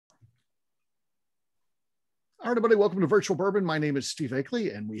All right, everybody, welcome to Virtual Bourbon. My name is Steve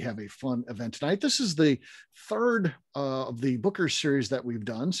Akley, and we have a fun event tonight. This is the third of the Booker series that we've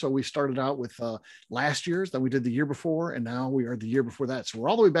done. So we started out with last year's, then we did the year before, and now we are the year before that. So we're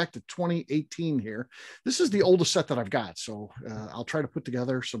all the way back to 2018 here. This is the oldest set that I've got. So I'll try to put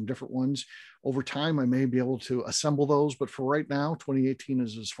together some different ones. Over time, I may be able to assemble those, but for right now, 2018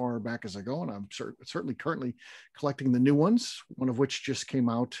 is as far back as I go, and I'm certainly currently collecting the new ones, one of which just came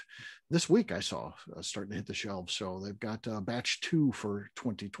out this week. I saw starting to hit the shelves. So they've got batch 2 for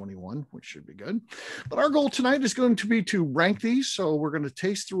 2021, which should be good. But our goal tonight is going to be to rank these. So we're going to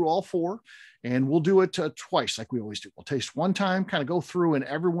taste through all 4, and we'll do it twice like we always do. We'll taste one time, kind of go through, and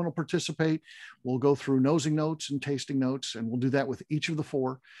everyone will participate. We'll go through nosing notes and tasting notes, and we'll do that with each of the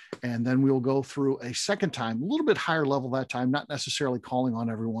 4. And then we'll go through a second time, a little bit higher level that time, not necessarily calling on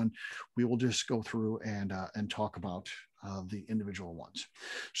everyone. We will just go through and talk about the individual ones.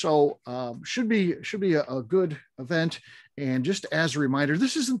 So should be a good event. And just as a reminder,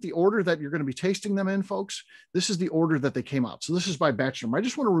 this isn't the order that you're going to be tasting them in, folks. This is the order that they came out. So this is by batch number. I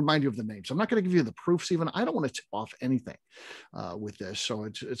just want to remind you of the names. I'm not going to give you the proofs even. I don't want to tip off anything with this. So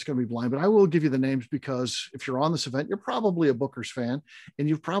it's going to be blind, but I will give you the names because if you're on this event, you're probably a Booker's fan and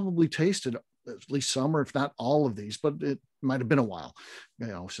you've probably tasted at least some, or if not all of these, but it might have been a while,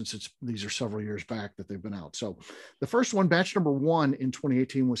 since these are several years back that they've been out. So the first one, batch number 1 in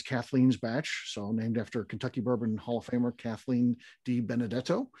 2018, was Kathleen's batch. So named after Kentucky Bourbon Hall of Famer, Kathleen D.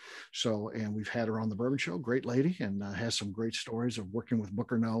 Benedetto. So, and we've had her on the Bourbon Show, great lady, and has some great stories of working with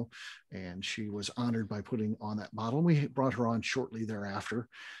Booker No. And she was honored by putting on that bottle. And we brought her on shortly thereafter.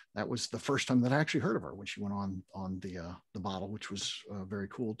 That was the first time that I actually heard of her when she went on the bottle, which was very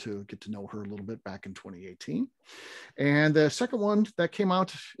cool to get to know her a little bit back in 2018. And the second one that came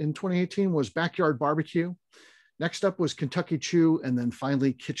out in 2018 was Backyard Barbecue. Next up was Kentucky Chew, and then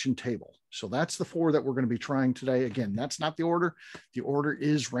finally Kitchen Table. So that's the 4 that we're going to be trying today. Again, that's not the order. The order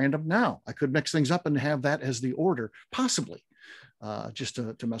is random. Now, I could mix things up and have that as the order, possibly, just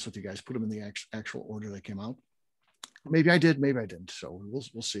to mess with you guys, put them in the actual order they came out. Maybe I did, maybe I didn't. So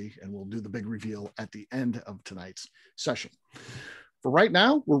we'll see, and we'll do the big reveal at the end of tonight's session. For right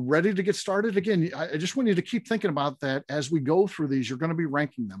now, we're ready to get started. Again, I just want you to keep thinking about that as we go through these. You're going to be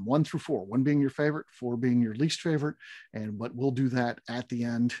ranking them 1 through 4, 1 being your favorite, 4 being your least favorite. But we'll do that at the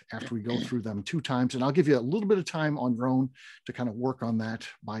end after we go through them 2 times. And I'll give you a little bit of time on your own to kind of work on that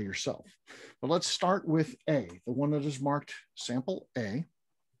by yourself. But let's start with A, the one that is marked sample A.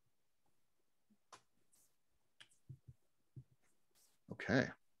 Okay.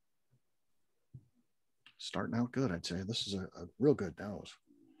 Starting out good, I'd say. This is a real good nose.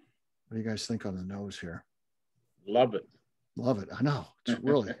 What do you guys think on the nose here? Love it. Love it. I know. It's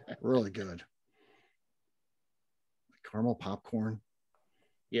really, really good. Caramel popcorn.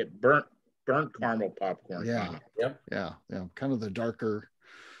 Yeah, burnt caramel popcorn. Yeah. Yep. Yeah. Kind of the darker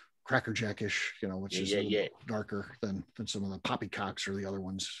Cracker Jackish, which is a little darker than some of the poppycocks or the other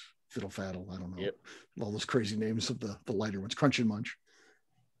ones. Fiddle Faddle. I don't know. Yep. All those crazy names of the lighter ones. Crunch and Munch.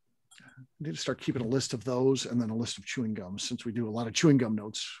 I need to start keeping a list of those and then a list of chewing gums, since we do a lot of chewing gum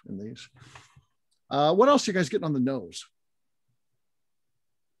notes in these. What else are you guys getting on the nose?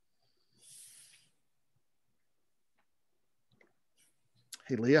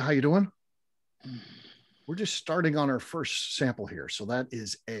 Hey, Leah, how you doing? We're just starting on our first sample here. So that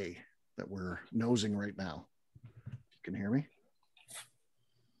is A that we're nosing right now. Can you hear me?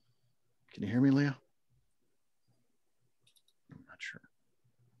 Can you hear me, Leah? I'm not sure.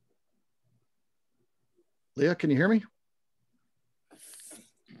 Leah, can you hear me?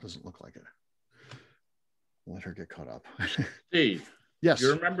 Doesn't look like it. Let her get caught up. Steve. Yes.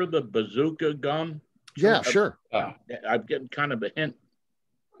 You remember the bazooka gum? Yeah, sure. I'm getting kind of a hint.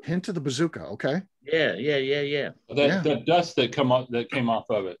 Hint of the bazooka. Okay. Yeah. The dust that came off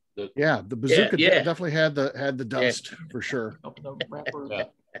of it. The bazooka definitely had the dust for sure.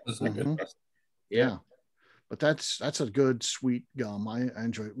 Yeah. But that's a good sweet gum. I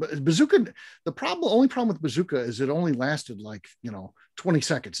enjoy it. But bazooka, only problem with bazooka is it only lasted 20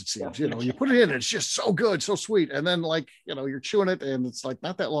 seconds, it seems. You put it in, it's just so good, so sweet. And then you're chewing it and it's like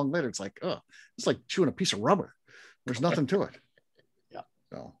not that long later, it's like, oh, it's like chewing a piece of rubber. There's nothing to it. Yeah.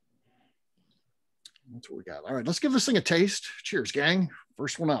 So that's what we got. All right, let's give this thing a taste. Cheers, gang.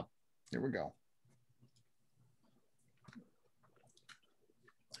 First one up. Here we go.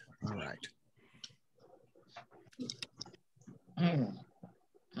 All right.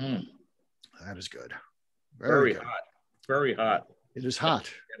 That is good. Very good. Hot. Very hot. It is hot.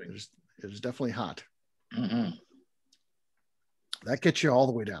 It is definitely hot. That gets you all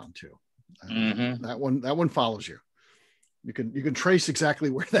the way down too. That one follows you. You can trace exactly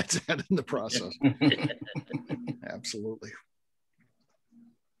where that's at in the process. Absolutely.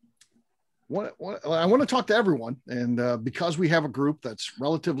 I want to talk to everyone, and because we have a group that's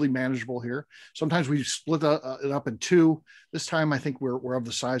relatively manageable here, sometimes we split it up in two. This time, I think we're of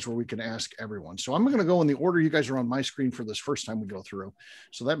the size where we can ask everyone. So I'm going to go in the order you guys are on my screen for this first time we go through.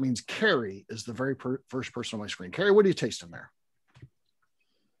 So that means Carrie is the very first person on my screen. Carrie, what are you tasting there?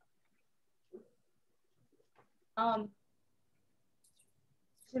 To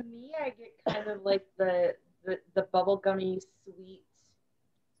me, I get kind of like the bubblegummy sweet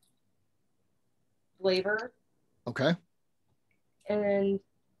flavor. Okay. And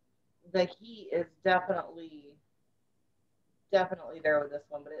the heat is definitely there with this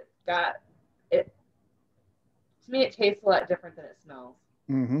one, but to me it tastes a lot different than it smells.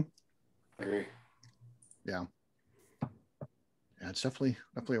 Mm-hmm. Agree. Yeah. Yeah, it's definitely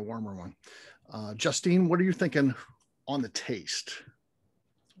a warmer one. Justine, what are you thinking on the taste?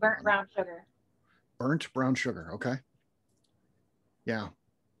 Burnt brown sugar. Burnt brown sugar. Okay. Yeah.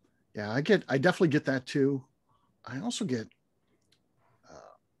 Yeah, I definitely get that too. I also get,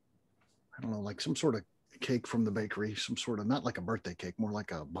 I don't know, like some sort of cake from the bakery, some sort of, not like a birthday cake, more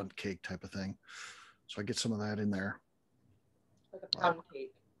like a bundt cake type of thing. So I get some of that in there. Like a pound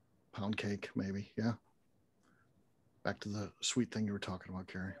cake. Pound cake, maybe. Yeah. Back to the sweet thing you were talking about,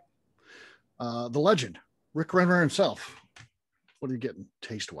 Carrie. The legend, Rick Renner himself. What are you getting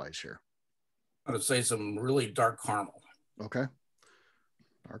taste-wise here? I would say some really dark caramel. Okay.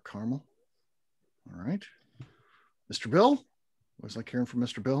 Dark caramel. All right. Mr. Bill. Always like hearing from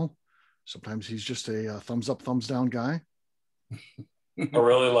Mr. Bill. Sometimes he's just a thumbs up, thumbs down guy. I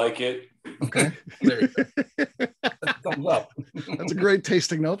really like it. Okay. There you go. Thumbs up. That's a great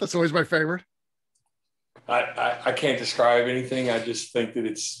tasting note. That's always my favorite. I can't describe anything. I just think that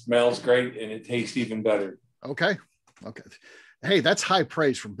it smells great and it tastes even better. Okay. Okay. Hey, that's high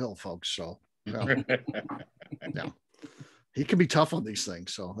praise from Bill, folks. So, yeah. He can be tough on these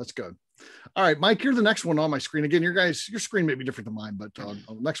things. So that's good. All right, Mike, you're the next one on my screen. Again, your screen may be different than mine, but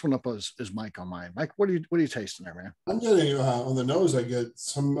next one up is Mike on mine. Mike, what are you tasting there, man? I'm getting on the nose. I get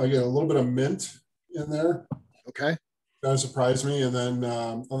a little bit of mint in there. Okay. That surprised me. And then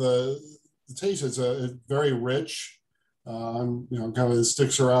on the taste, it's very rich. Kind of it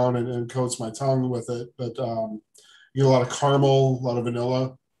sticks around and coats my tongue with it. But you get a lot of caramel, a lot of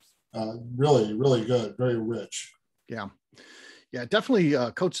vanilla. Really, really good. Very rich. Yeah. Yeah, it definitely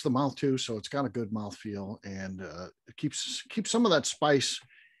coats the mouth too, so it's got a good mouth feel, and it keeps some of that spice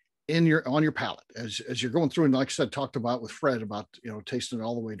on your palate as you're going through. And like I said, talked about with Fred about tasting it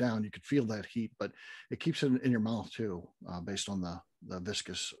all the way down. You could feel that heat, but it keeps it in your mouth too, based on the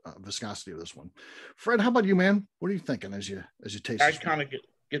viscosity of this one. Fred, how about you, man? What are you thinking as you taste? I kind of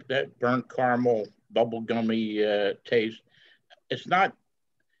get that burnt caramel, bubblegummy taste. It's not.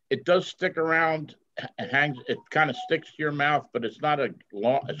 It does stick around. It kind of sticks to your mouth, but it's not a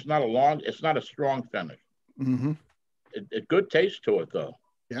strong finish. Mm-hmm. A good taste to it though.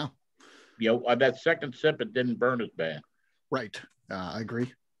 Yeah. That second sip, it didn't burn as bad. Right. I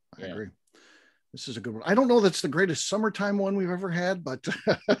agree. I agree. This is a good one. I don't know that's the greatest summertime one we've ever had, but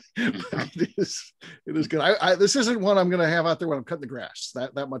it is good. This isn't one I'm going to have out there when I'm cutting the grass.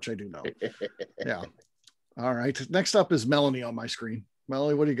 That much I do know. Yeah. All right. Next up is Melanie on my screen.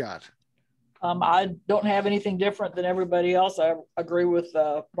 Melanie, what do you got? I don't have anything different than everybody else. I agree with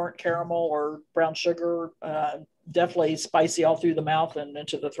burnt caramel or brown sugar. Definitely spicy all through the mouth and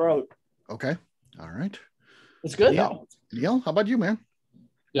into the throat. Okay. All right. It's good though. Neil, how about you, man?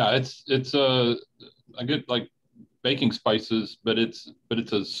 Yeah, I get like baking spices, but it's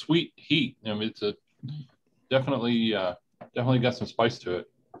a sweet heat. I mean, it's definitely got some spice to it.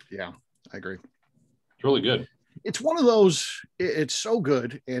 Yeah, I agree. It's really good. It's one of those, it's so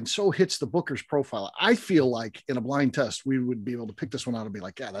good and so hits the Booker's profile. I feel like in a blind test, we would be able to pick this one out and be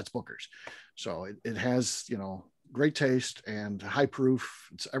like, yeah, that's Booker's. So it has, great taste and high proof.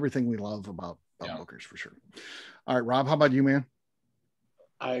 It's everything we love about Booker's for sure. All right, Rob, how about you, man?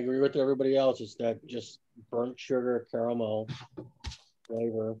 I agree with everybody else. It's that just burnt sugar, caramel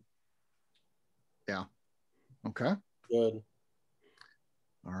flavor. Yeah. Okay. Good.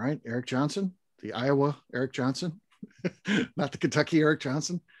 All right, Eric Johnson. The Iowa Eric Johnson, not the Kentucky Eric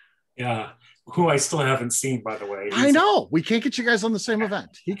Johnson. Yeah, who I still haven't seen, by the way. I know. We can't get you guys on the same event.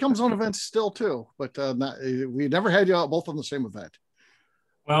 He comes on events still too, but we never had you both on the same event.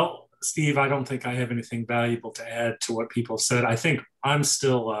 Well, Steve, I don't think I have anything valuable to add to what people said. I think I'm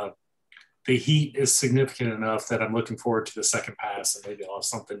still, the heat is significant enough that I'm looking forward to the second pass, and maybe I'll have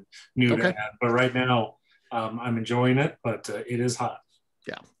something new to add. But right now, I'm enjoying it, but it is hot.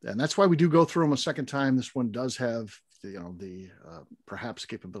 Yeah, and that's why we do go through them a second time. This one does have the perhaps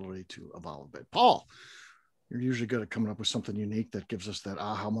capability to evolve a bit. Paul, you're usually good at coming up with something unique that gives us that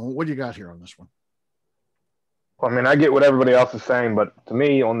aha moment. What do you got here on this one? Well, I mean, I get what everybody else is saying, but to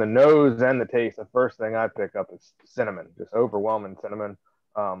me, on the nose and the taste, the first thing I pick up is cinnamon, just overwhelming cinnamon.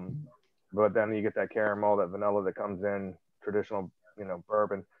 But then you get that caramel, that vanilla that comes in, traditional,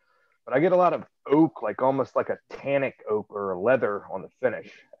 bourbon. But I get a lot of oak, like almost like a tannic oak or a leather on the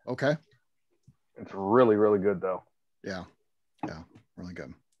finish. Okay. It's really, really good, though. Yeah, really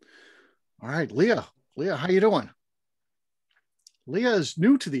good. All right, Leah, how you doing? Leah is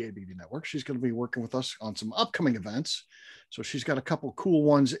new to the ABV Network. She's going to be working with us on some upcoming events. So she's got a couple cool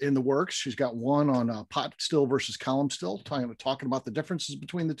ones in the works. She's got one on pot still versus column still, talking about the differences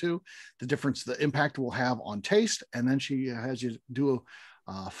between the two, the impact will have on taste. And then she has you do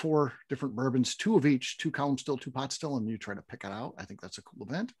 4 different bourbons, 2 of each, 2 column still, 2 pot still, and you try to pick it out. I think that's a cool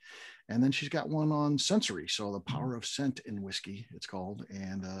event. And then she's got one on sensory. So the power of scent in whiskey, it's called,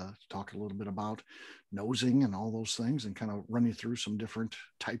 and talk a little bit about nosing and all those things and kind of run you through some different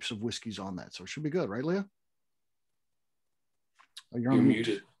types of whiskeys on that. So it should be good, right, Leah? Oh, you're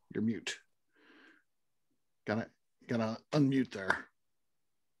muted. You're mute. Gotta unmute there.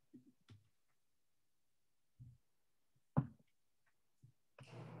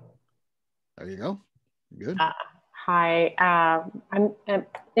 There you go. Good. Hi, I'm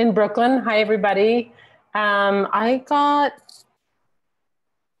in Brooklyn. Hi, everybody. I got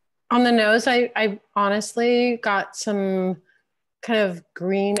on the nose. I honestly got some kind of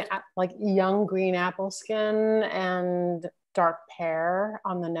green, like young green apple skin and dark pear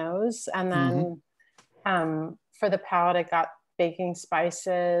on the nose. And then for the palate, I got baking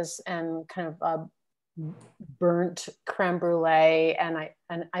spices and kind of a burnt creme brulee. And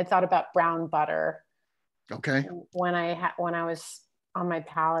I thought about brown butter. Okay. When I was on my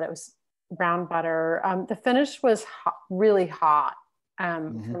palate, it was brown butter. The finish was really hot for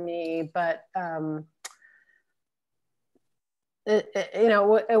me, but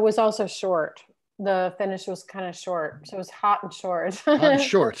it was also short. The finish was kind of short, so it was hot and short. Hot and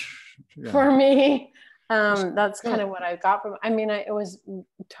short for me. That's kind of what I got from. I mean, it was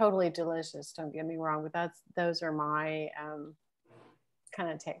totally delicious. Don't get me wrong, but those are my kind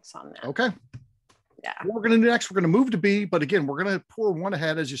of takes on that. Okay. Yeah. What we're going to do next, we're going to move to B, but again, we're going to pour one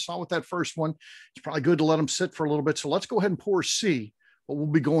ahead. As you saw with that first one, it's probably good to let them sit for a little bit. So let's go ahead and pour C, but we'll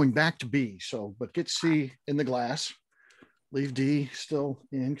be going back to B. So, but get C in the glass, leave D still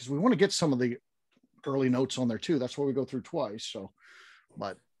in, because we want to get some of the early notes on there too. That's why we go through twice. So,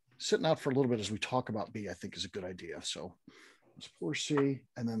 but sitting out for a little bit as we talk about B, I think is a good idea. So let's pour C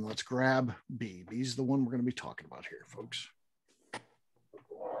and then let's grab B. B's the one we're going to be talking about here, folks.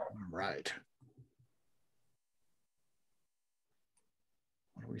 All right.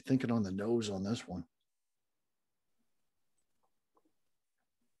 What are we thinking on the nose on this one?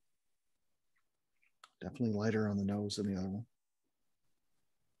 Definitely lighter on the nose than the other one.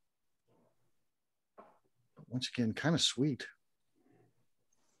 But once again, kind of sweet.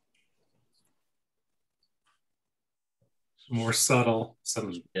 More subtle,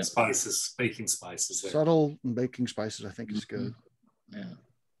 some spices, baking spices there. Subtle and baking spices, I think is good. Yeah.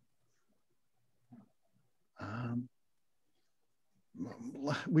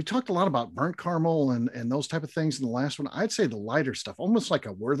 We talked a lot about burnt caramel and those type of things in the last one. I'd say the lighter stuff, almost like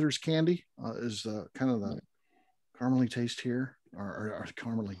a Werther's candy, is kind of the caramely taste here, or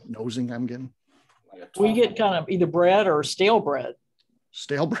caramely nosing I'm getting. We get kind of either bread or stale bread.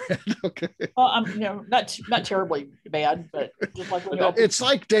 Stale bread, okay. Well, I'm not terribly bad, but just like it's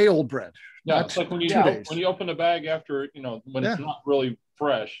like day old bread. Yeah, it's like when you open a bag after when it's not really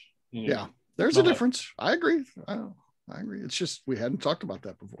fresh. There's a difference. I agree. I agree. It's just we hadn't talked about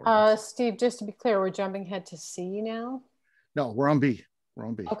that before. Steve, just to be clear, we're jumping ahead to C now? No, we're on B. We're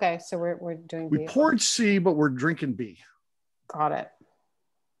on B. Okay, so we're doing B. We poured C, but we're drinking B. Got it.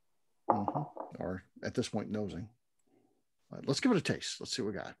 Or at this point, nosing. Let's give it a taste. Let's see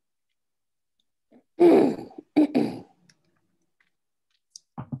what we got.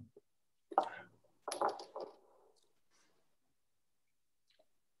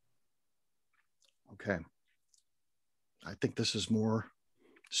 Okay. I think this is more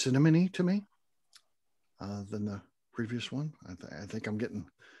cinnamony to me than the previous one. I think I'm getting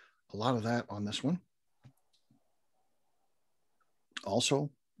a lot of that on this one. Also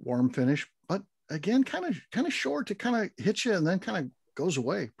warm finish, but again, kind of short. It kind of hits you and then kind of goes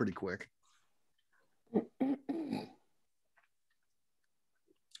away pretty quick.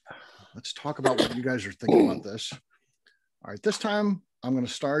 Let's talk about what you guys are thinking about this. All right, this time I'm going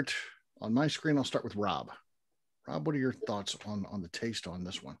to start on my screen. I'll start with Rob. Rob, what are your thoughts on the taste on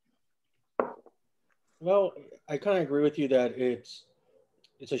this one? Well, I kind of agree with you that it's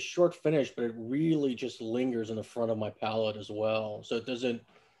a short finish, but it really just lingers in the front of my palate as well. So it doesn't.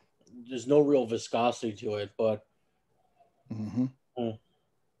 There's no real viscosity to it, but and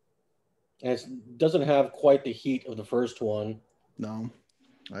it doesn't have quite the heat of the first one. No,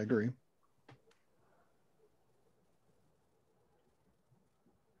 I agree.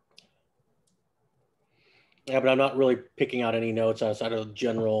 Yeah, but I'm not really picking out any notes outside of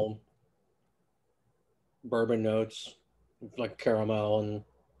general bourbon notes, like caramel and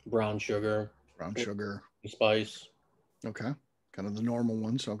brown sugar. Brown sugar. Spice. Okay. Kind of the normal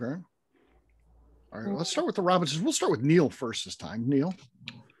ones. Okay. All right. Let's start with the Robinsons. We'll start with Neil first this time. Neil,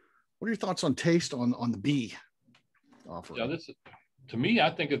 what are your thoughts on taste on the B offering? Yeah, to me, I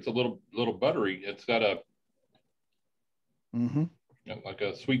think it's a little buttery. It's got a like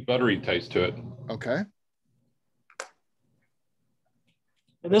a sweet buttery taste to it. Okay.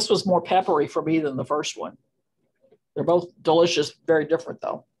 And this was more peppery for me than the first one. They're both delicious, very different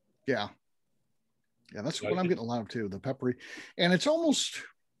though. Yeah. Yeah, that's what I'm getting a lot of too, the peppery. And it's almost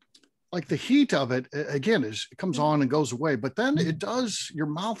like the heat of it, again, it comes on and goes away, but then it does, your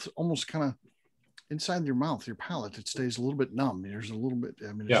mouth almost kind of, inside your mouth, your palate, it stays a little bit numb. There's a little bit,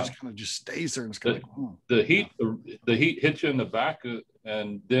 it just kind of just stays there and it's kind of like, the heat hits you in the back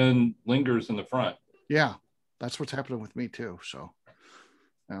and then lingers in the front. Yeah, that's what's happening with me too. So,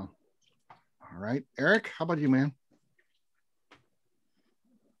 yeah. All right. Eric, how about you, man?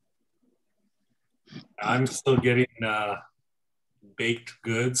 I'm still getting baked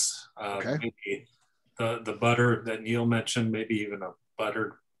goods. Okay. Maybe the butter that Neil mentioned, maybe even a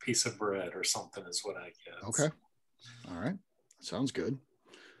buttered piece of bread or something is what I get. Okay. All right. Sounds good.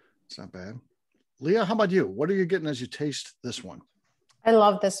 It's not bad. Leah, how about you? What are you getting as you taste this one? I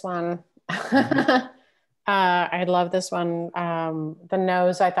love this one. I love this one. The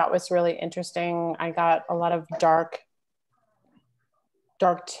nose I thought was really interesting. I got a lot of dark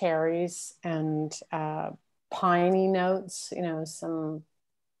cherries and piney notes, some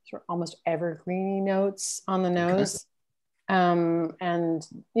sort of almost evergreeny notes on the nose. Okay. And,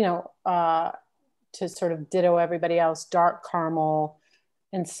 to sort of ditto everybody else, dark caramel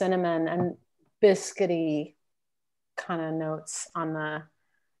and cinnamon and biscuity kind of notes on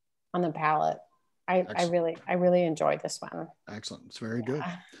the palate. I really enjoyed this one. Excellent. It's very good.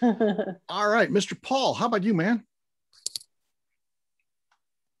 All right, Mr. Paul, how about you, man?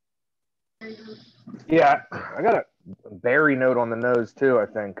 Yeah, I got a berry note on the nose too, I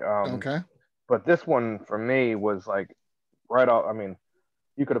think. Okay. But this one for me was like right off. I mean,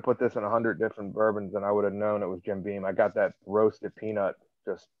 you could have put this in 100 different bourbons and I would have known it was Jim Beam. I got that roasted peanut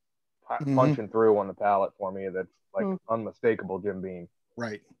just punching through on the palate for me. That's like unmistakable Jim Beam.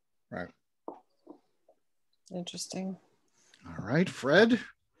 Right, right. Interesting. All right, Fred.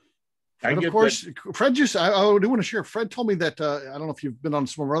 Fred, of course, Fred just, I do want to share. Fred told me that, I don't know if you've been on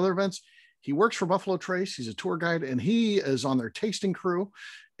some of our other events. He works for Buffalo Trace. He's a tour guide and he is on their tasting crew.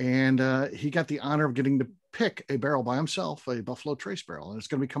 And he got the honor of getting to pick a barrel by himself, a Buffalo Trace barrel. And it's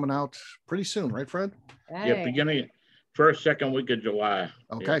going to be coming out pretty soon, right, Fred? Hey. Yeah, beginning first, second week of July.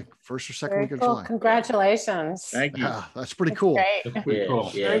 Okay, yeah. First or second Very week of cool. July. Congratulations. Thank you. Yeah, that's pretty cool. Great. That's pretty cool.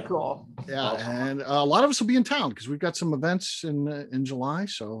 Yeah. Very cool. Yeah, and a lot of us will be in town because we've got some events in July.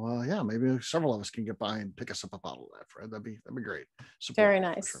 So yeah, maybe several of us can get by and pick us up a bottle of that, Fred. That'd be great. Support Very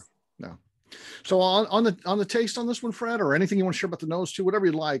nice. sure. Yeah. So on the taste on this one, Fred, or anything you want to share about the nose too, whatever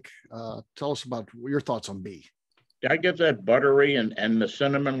you like, tell us about your thoughts on B. Yeah, I get that buttery and the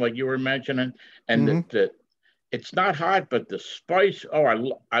cinnamon like you were mentioning, and it's not hot, but the spice. Oh,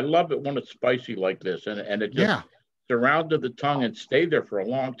 I love it when it's spicy like this, and it just surrounded the tongue and stayed there for a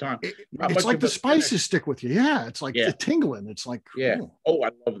long time. It's like the spices stick with you. Yeah, it's like the tingling. It's like Oh,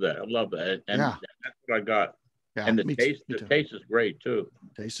 I love that. I love that, and that's what I got. Yeah, and the taste is great too.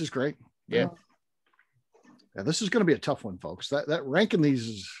 Taste is great. Yeah. Yeah, this is going to be a tough one, folks. That ranking these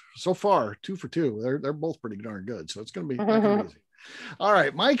is so far 2 for 2. They're both pretty darn good, so it's going to be easy. All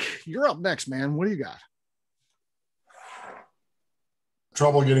right, Mike, you're up next, man. What do you got?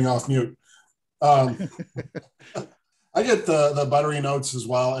 Trouble getting off mute. I get the buttery notes as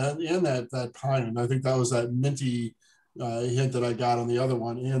well, and that pine. And I think that was that minty hint that I got on the other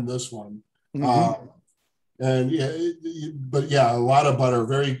one and this one. And a lot of butter,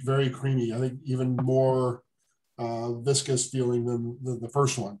 very, very creamy. I think even more viscous feeling than the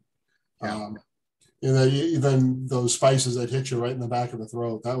first one. And then even those spices that hit you right in the back of the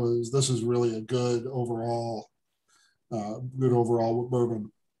throat. This is really a good overall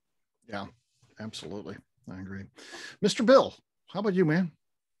bourbon. Yeah, absolutely. I agree. Mr. Bill, how about you, man?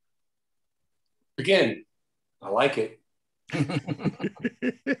 Again, I like it.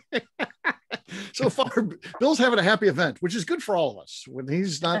 So far, Bill's having a happy event, which is good for all of us. When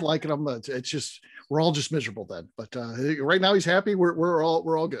he's not liking them, it's just we're all just miserable then. But right now he's happy. We're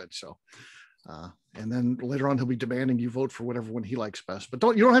all good. So, and then later on he'll be demanding you vote for whatever one he likes best. But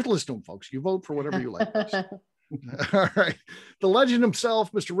you don't have to listen to him, folks. You vote for whatever you like best. All right, the legend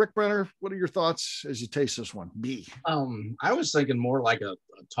himself, Mr. Rick Brenner. What are your thoughts as you taste this one? B. I was thinking more like a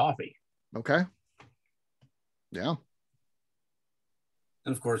toffee. Okay. Yeah.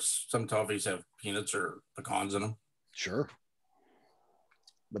 And of course, some toffees have peanuts or pecans in them. Sure.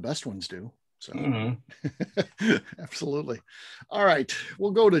 The best ones do. So absolutely. All right.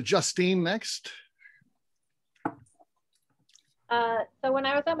 We'll go to Justine next. So when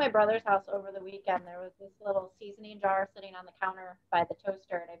I was at my brother's house over the weekend, there was this little seasoning jar sitting on the counter by the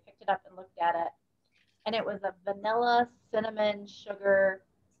toaster, and I picked it up and looked at it. And it was a vanilla cinnamon sugar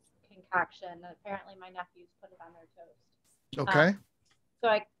concoction. Apparently my nephews put it on their toast. Okay. So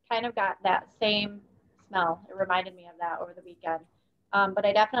I kind of got that same smell. It reminded me of that over the weekend. But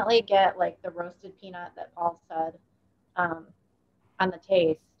I definitely get like the roasted peanut that Paul said on the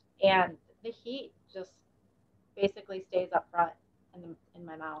taste. And the heat just basically stays up front in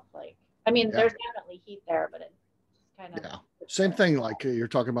my mouth. Like, I mean, there's definitely heat there, but it just kind of. Yeah. Same thing. Like you're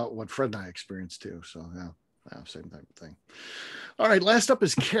talking about what Fred and I experienced too. So same type of thing. All right. Last up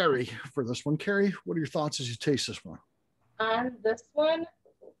is Carrie for this one. Carrie, what are your thoughts as you taste this one? On this one,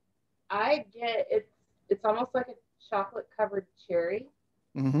 I get it's almost like a chocolate covered cherry.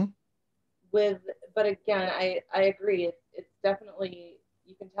 Mm-hmm. But again, I agree. It's definitely,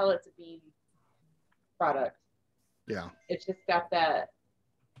 you can tell it's a bean product. Yeah. It's just got that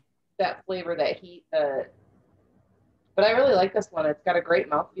flavor, that heat, but I really like this one. It's got a great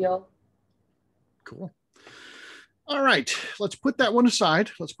mouthfeel. Cool. All right. Let's put that one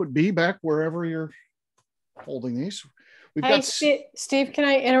aside. Let's put B back wherever you're holding these. Steve, can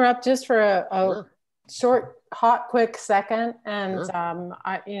I interrupt just for a Sure. short, hot, quick second? And Sure.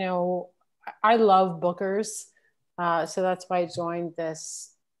 I love Booker's, so that's why I joined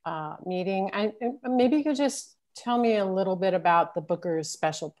this meeting. Maybe you could just tell me a little bit about the Booker's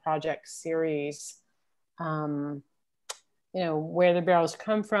Special Project series. Where the barrels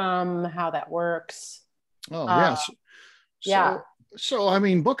come from, how that works. Oh, yes. Yeah. So, I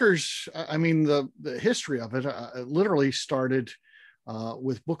mean, Booker's, the history of it literally started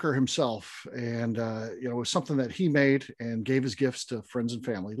with Booker himself. And, it was something that he made and gave his gifts to friends and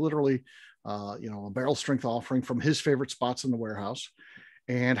family, literally, a barrel strength offering from his favorite spots in the warehouse.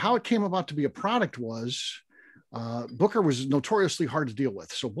 And how it came about to be a product was Booker was notoriously hard to deal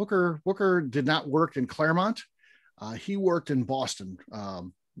with. So Booker did not work in Claremont. He worked in Boston,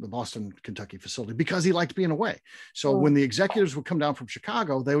 the Boston, Kentucky facility, because he liked being away. So when the executives would come down from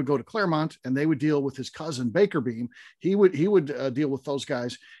Chicago, they would go to Claremont and they would deal with his cousin Baker Beam. He would deal with those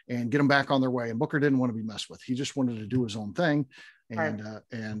guys and get them back on their way. And Booker didn't want to be messed with. He just wanted to do his own thing.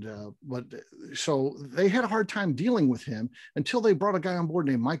 But so they had a hard time dealing with him until they brought a guy on board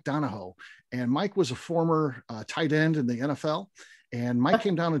named Mike Donahoe. And Mike was a former tight end in the NFL. And Mike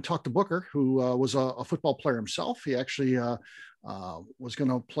came down and talked to Booker, who was a football player himself. He actually was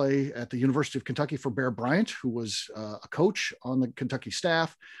going to play at the University of Kentucky for Bear Bryant, who was a coach on the Kentucky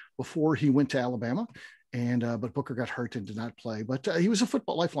staff before he went to Alabama. But Booker got hurt and did not play. But he was a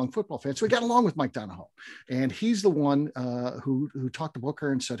lifelong football fan, so he got along with Mike Donahoe. And he's the one who talked to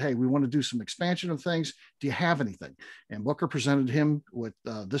Booker and said, "Hey, we want to do some expansion of things. Do you have anything?" And Booker presented him with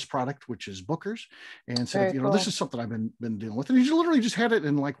this product, which is Booker's, and said, cool. This is something I've been dealing with. And he literally just had it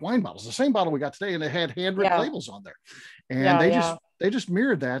in like wine bottles, the same bottle we got today, and it had handwritten labels on there. And they just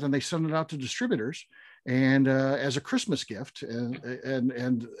mirrored that, and they sent it out to distributors. And as a Christmas gift,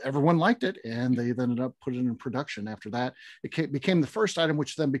 and everyone liked it, and they ended up putting it in production. After that, it became the first item,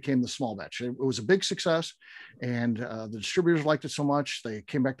 which then became the small batch. It was a big success, and the distributors liked it so much they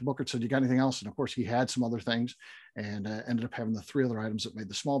came back to Booker and said, "You got anything else?" And of course, he had some other things, and ended up having the 3 other items that made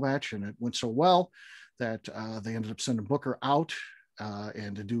the small batch. And it went so well that they ended up sending Booker out.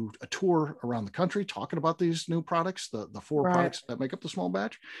 And to do a tour around the country talking about these new products, the 4 products that make up the small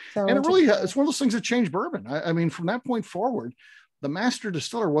batch. So and it's one of those things that changed bourbon. I mean, from that point forward, the master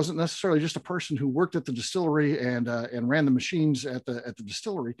distiller wasn't necessarily just a person who worked at the distillery and ran the machines at the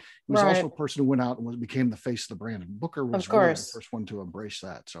distillery. He was also a person who went out and became the face of the brand. And Booker was really the first one to embrace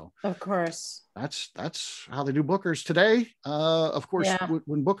that. So of course, that's how they do Bookers today. Of course,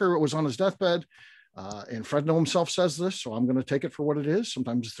 when Booker was on his deathbed, and Fred Noe himself says this, so I'm going to take it for what it is.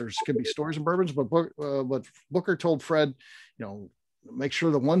 Sometimes can be stories and bourbons, but Booker told Fred, make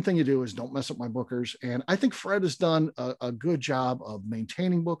sure the one thing you do is don't mess up my bookers. And I think Fred has done a good job of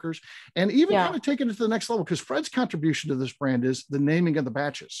maintaining bookers and even kind of taking it to the next level, because Fred's contribution to this brand is the naming of the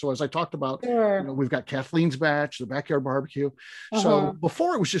batches. So as I talked about, we've got Kathleen's batch, the backyard barbecue. So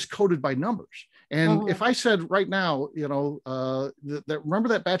before it was just coded by numbers. And if I said right now, remember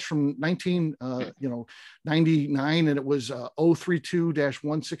that batch from 1999 and it was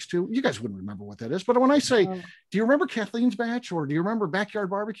 032-162, you guys wouldn't remember what that is. But when I say, do you remember Kathleen's batch or do you remember backyard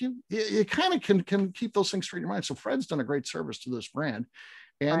barbecue? You kind of can keep those things straight in your mind. So Fred's done a great service to this brand.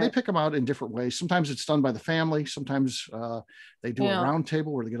 And they pick them out in different ways. Sometimes it's done by the family. Sometimes they do a round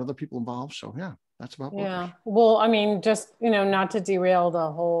table where they get other people involved. So that's about bookers. Well, I mean, just, not to derail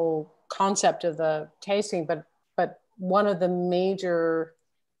the whole concept of the tasting, but one of the major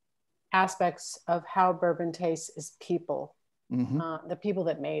aspects of how bourbon tastes is people, the people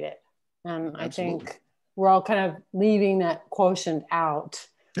that made it. And I think we're all kind of leaving that quotient out.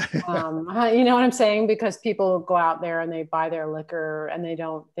 You know what I'm saying? Because people go out there and they buy their liquor and they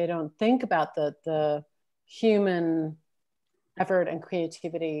don't think about the human effort and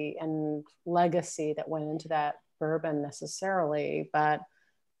creativity and legacy that went into that bourbon necessarily. But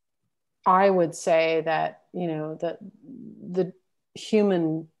I would say that, the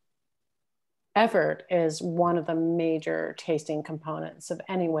human effort is one of the major tasting components of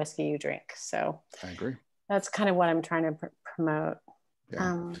any whiskey you drink. So I agree. That's kind of what I'm trying to promote.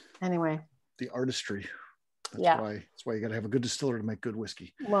 Anyway, the artistry. That's why you got to have a good distiller to make good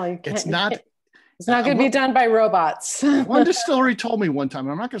whiskey. Well, you can't. It's not going to be done by robots. One distillery told me one time,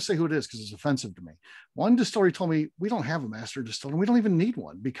 and I'm not going to say who it is because it's offensive to me. One distillery told me, we don't have a master distiller. We don't even need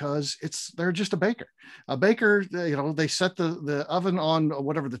one because they're just a baker. A baker, they set the oven on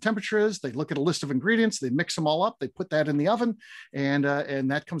whatever the temperature is. They look at a list of ingredients. They mix them all up. They put that in the oven, and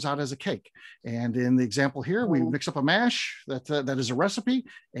that comes out as a cake. And in the example here, we mix up a mash that is a recipe,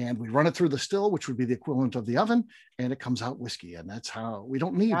 and we run it through the still, which would be the equivalent of the oven, and it comes out whiskey. And that's how we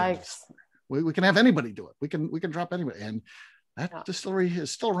don't need it. We can have anybody do it. We can drop anybody. And that distillery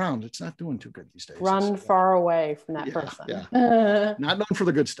is still around. It's not doing too good these days. Run far away from that person. Not known for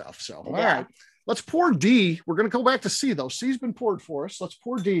the good stuff. So, all right, let's pour D. We're going to go back to C though. C's been poured for us. Let's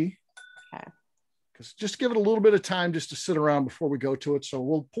pour D. Okay. Because just give it a little bit of time just to sit around before we go to it. So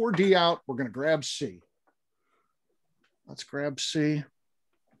we'll pour D out. We're going to grab C. Let's grab C.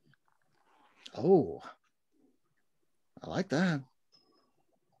 Oh, I like that.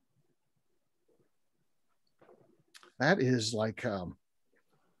 That is like, when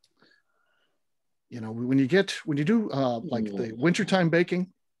you do like the wintertime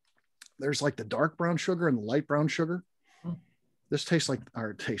baking, there's like the dark brown sugar and the light brown sugar. This tastes like,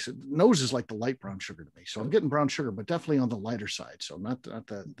 nose is like the light brown sugar to me. So I'm getting brown sugar, but definitely on the lighter side. So not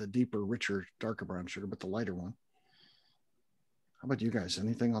the deeper, richer, darker brown sugar, but the lighter one. How about you guys?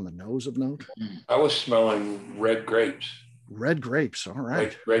 Anything on the nose of note? I was smelling red grapes. Red grapes. All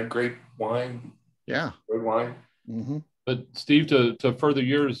right. Red grape wine. Yeah. Red wine. Mm-hmm. But Steve, to further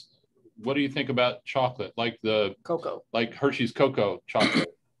yours, what do you think about chocolate? Like the cocoa, like Hershey's cocoa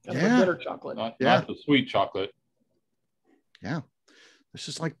chocolate. Bitter chocolate, not the sweet chocolate. Yeah, this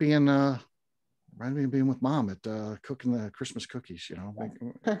is like being reminded me of being with mom at cooking the Christmas cookies.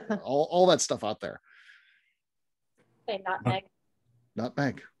 All that stuff out there. Say nutmeg.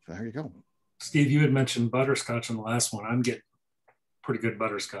 Nutmeg. There you go. Steve, you had mentioned butterscotch in the last one. I'm getting pretty good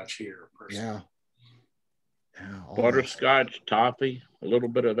butterscotch here. Personally. Yeah. Butterscotch, toffee, a little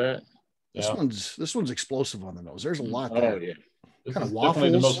bit of that. This one's explosive on the nose. There's a lot there. Oh yeah. This kind is of waffles.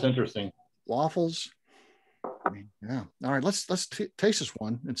 Definitely the most interesting. Waffles. Yeah. All right, let's taste this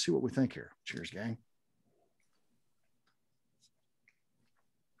one and see what we think here. Cheers, gang.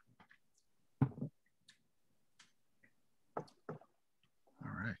 All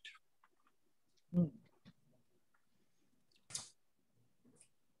right.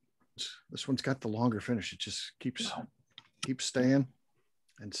 This one's got the longer finish. It just keeps staying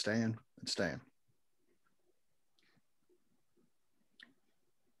and staying and staying.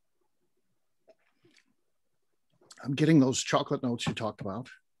 I'm getting those chocolate notes you talked about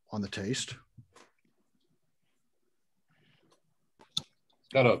on the taste.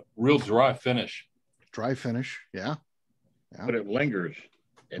 It's got a real dry finish. Dry finish, yeah. But it lingers.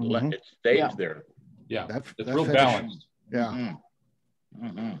 It stays there. Yeah, it's real finish. Balanced. Yeah.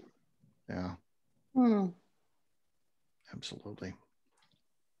 Mm-hmm. Yeah. Absolutely.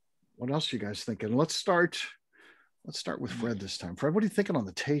 What else are you guys thinking? Let's start with Fred this time. Fred, what are you thinking on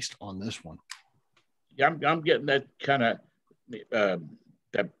the taste on this one? Yeah, I'm getting that kind of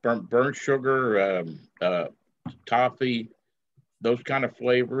that burnt sugar, toffee, those kind of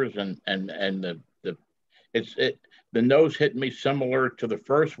flavors, and the nose hit me similar to the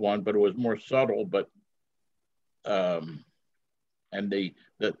first one, but it was more subtle. But and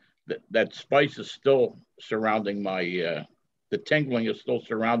that spice is still surrounding my the tingling is still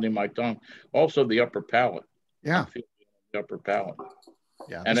surrounding my tongue. Also, the upper palate. Yeah, the upper palate.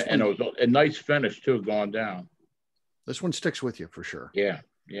 Yeah, and it was a nice finish too, going down. This one sticks with you for sure. Yeah.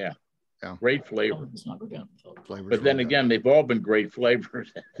 Great flavor. Flavors but then really again, they've all been great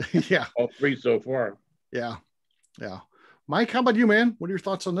flavors. Yeah, all three so far. Yeah. Mike, how about you, man? What are your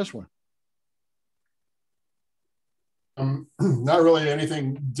thoughts on this one? Not really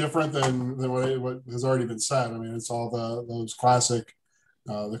anything different than what has already been said. I mean, it's all those classic,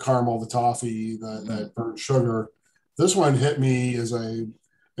 the caramel, the toffee, that burnt sugar. This one hit me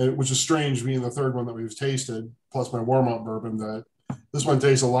which is strange being the third one that we've tasted, plus my warm-up bourbon, that this one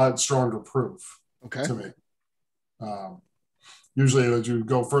tastes a lot stronger proof to me. Usually as you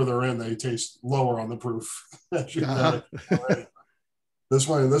go further in, they taste lower on the proof. This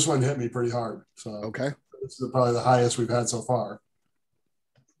one hit me pretty hard. So this is probably the highest we've had so far.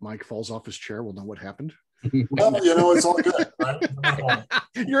 Mike falls off his chair. We'll know what happened. Well, it's all good, right?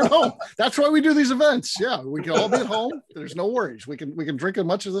 You're at home. That's why we do these events. Yeah, we can all be at home. There's no worries. We can drink as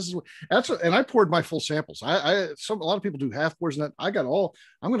much of this and I poured my full samples. A lot of people do half pours, and I'm going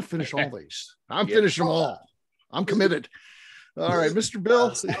to finish all these. I'm finishing them all. I'm committed. All right, Mr.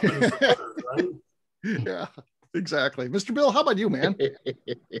 Bill. Yeah, exactly. Mr. Bill, how about you, man?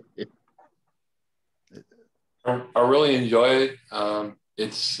 I really enjoy it.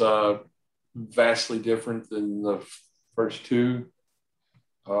 It's vastly different than the first two.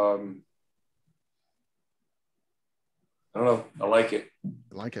 I don't know. I like it.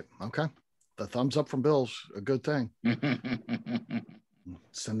 I like it. Okay. The thumbs up from Bill's a good thing.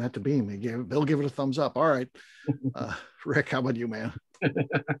 Send that to Beam. Bill give it a thumbs up. All right. Rick, how about you, man?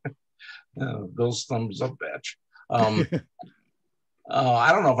 Bill's thumbs up batch. I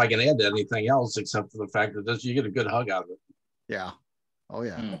don't know if I can add to anything else except for the fact that you get a good hug out of it. Yeah. Oh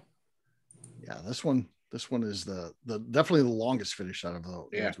yeah. Yeah. This one is the definitely the longest finish out of the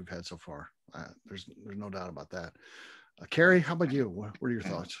ones we've had so far. There's no doubt about that. Carrie, how about you? What are your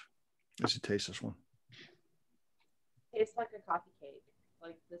thoughts as you taste this one? Tastes like a coffee cake.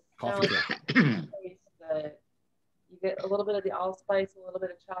 Like this coffee cake. You get a little bit of the allspice, a little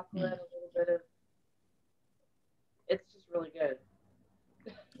bit of chocolate, a little bit of. It's just really good.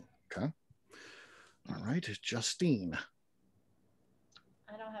 Okay. All right, Justine.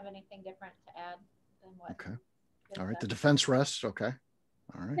 I don't have anything different to add than what. Okay. All right, the defense rests. Okay.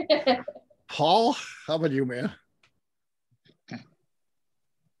 All right. Paul, how about you, man?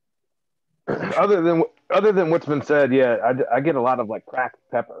 Other than what's been said, I get a lot of like cracked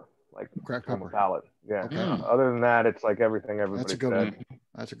pepper, like cracked pepper palate. Yeah. Okay. Other than that, it's like everything everybody That's a good said. one.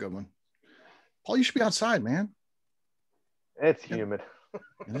 That's a good one. Paul, you should be outside, man. It's humid.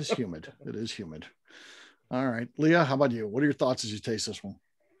 It is humid. It is humid. All right, Leah, how about you? What are your thoughts as you taste this one?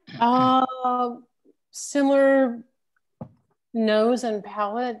 Similar nose and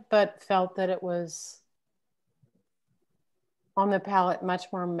palate, but felt that it was on the palate much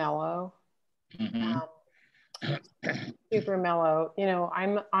more mellow. Super mellow.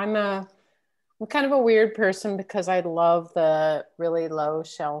 I'm kind of a weird person because I love the really low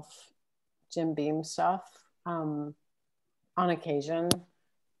shelf Jim Beam stuff on occasion.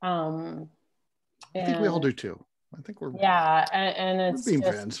 I think we all do too. I think we're and it's Beam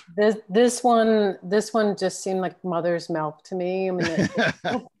just, fans. This one just seemed like mother's milk to me. I mean,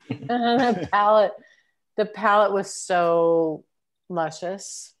 and the palate was so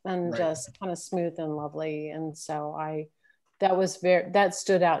luscious and just kind of smooth and lovely, and so that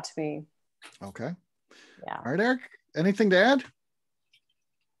stood out to me. Okay. Yeah. All right, Eric. Anything to add?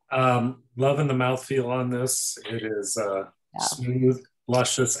 Loving the mouthfeel on this. It is smooth,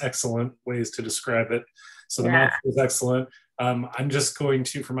 luscious, excellent ways to describe it. So the mouthfeel is excellent. I'm just going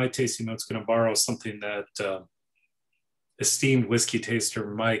to, for my tasting notes, going to borrow something that esteemed whiskey taster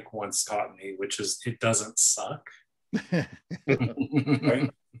Mike once taught me, which is it doesn't suck. Right?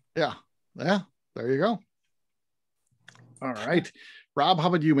 Yeah. There you go. All right, Rob, how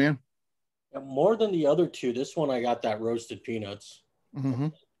about you, man? More than the other two, this one I got that roasted peanuts. Mm-hmm.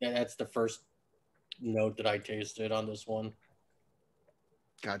 And that's the first note that I tasted on this one.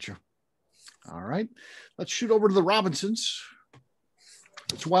 Gotcha. All right, let's shoot over to the Robinsons.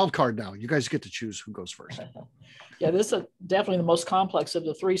 It's a wild card now. You guys get to choose who goes first. Yeah, this is definitely the most complex of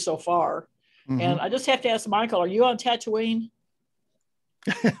the three so far. Mm-hmm. And I just have to ask Michael, are you on Tatooine?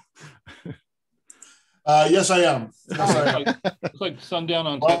 Yes, I am. It's like sundown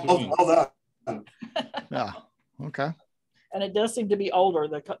on Tatooine. Well done. Yeah. Okay. And it does seem to be older.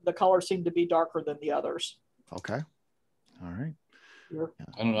 The colors seem to be darker than the others. Okay. All right.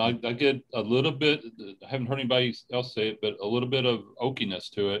 I don't know. I get a little bit. I haven't heard anybody else say it, but a little bit of oakiness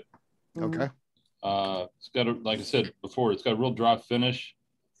to it. Okay. It's got a, like I said before, it's got a real dry finish.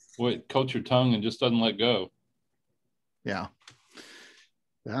 Boy, it coats your tongue and just doesn't let go. Yeah.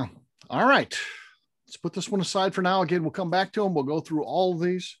 Yeah. All right. Let's put this one aside for now. Again, we'll come back to them. We'll go through all of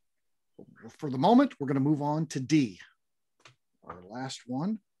these. For the moment, we're going to move on to D, our last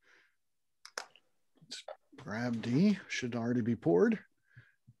one. Let's grab D. Should already be poured.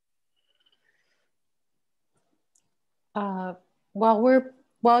 While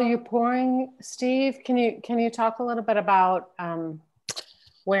you're pouring, Steve, can you talk a little bit about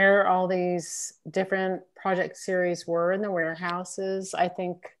where all these different project series were in the warehouses? I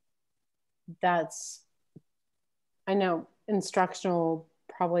think I know instructional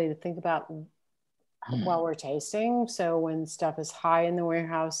probably to think about while we're tasting. So when stuff is high in the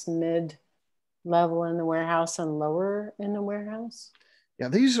warehouse, mid-level in the warehouse, and lower in the warehouse. Yeah,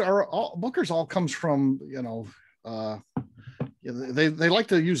 these are all Booker's all comes from, they like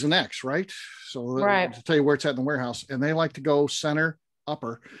to use an X, right? So right. To tell you where it's at in the warehouse, and they like to go center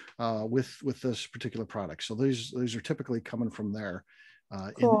upper with this particular product. So these are typically coming from there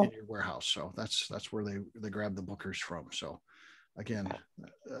Cool. in your warehouse. So that's where they grab the Booker's from. So again,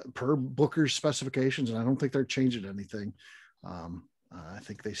 per Booker's specifications, and I don't think they're changing anything. I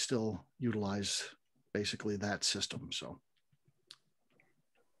think they still utilize basically that system. So,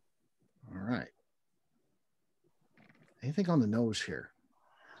 all right. Anything on the nose here?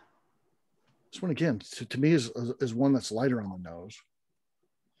 This one again, to me is one that's lighter on the nose.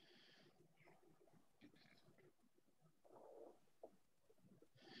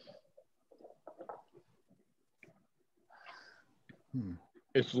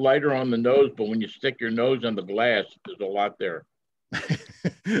 It's lighter on the nose, but when you stick your nose in the glass, there's a lot there.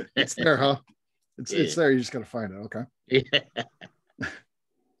 It's there, huh? It's there. You just got to find it. Okay. Yeah.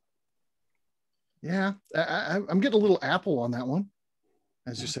 Yeah, I'm getting a little apple on that one.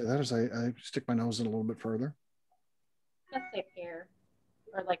 As you say that, as I stick my nose in a little bit further. Let's say pear,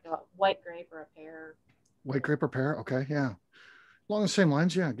 or like a white grape or a pear. White grape or pear? Okay, yeah. Along the same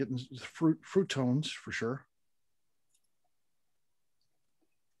lines, yeah. Getting fruit tones for sure.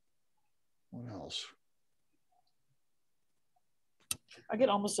 What else? I get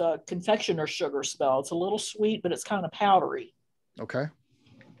almost a confectioner sugar smell. It's a little sweet, but it's kind of powdery. Okay.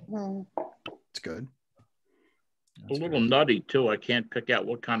 It's good. That's a little nutty too. I can't pick out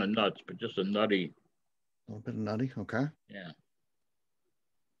what kind of nuts, but just a nutty. A little bit of nutty. Okay. Yeah.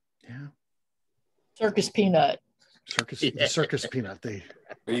 Yeah. Circus peanut. The circus peanut. There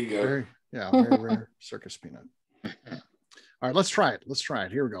you go. Very rare circus peanut. All right, let's try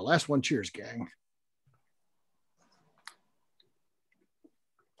it. Here we go. Last one. Cheers, gang.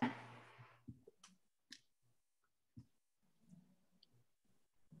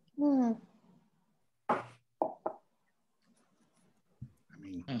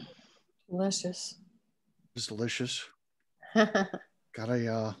 Delicious. It's delicious. Got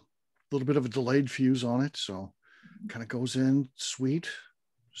a little bit of a delayed fuse on it, so kind of goes in sweet,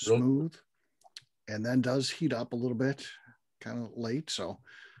 smooth, and then does heat up a little bit, kind of late. So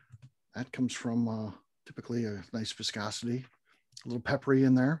that comes from typically a nice viscosity, a little peppery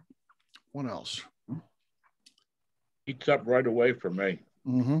in there. What else? Heats up right away for me.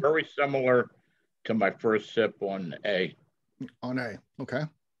 Mm-hmm. Very similar to my first sip on A. On A, okay.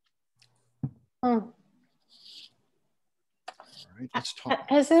 All right, let's talk.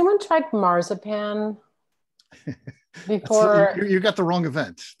 Has anyone tried marzipan before? You got the wrong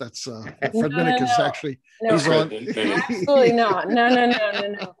event. That's Fred Minnick is actually he's on. Absolutely not. No.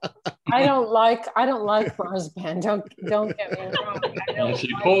 I don't like marzipan. Don't get me wrong.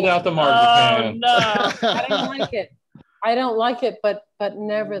 She pulled out the marzipan. No, I don't like it. But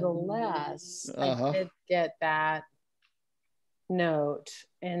nevertheless, I did get that note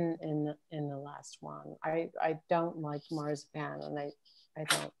in the last one. I don't like marzipan, and I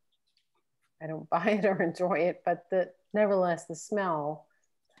don't buy it or enjoy it, but nevertheless the smell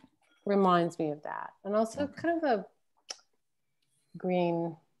reminds me of that, and also kind of a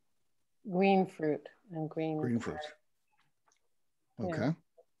green fruit and green fruit. Okay. Yeah.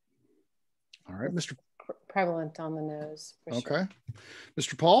 All right, Mr. Prevalent on the nose. Okay, sure.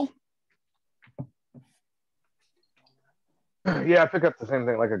 Mr. Paul. Yeah, I pick up the same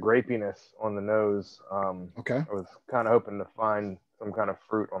thing, like a grapiness on the nose. Okay. I was kind of hoping to find some kind of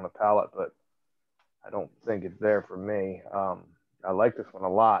fruit on the palate, but I don't think it's there for me. I like this one a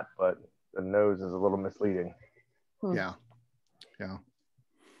lot, but the nose is a little misleading. Yeah. All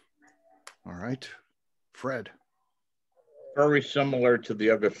right, Fred. Very similar to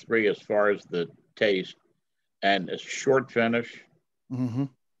the other three as far as the taste. and a short finish. Mm-hmm.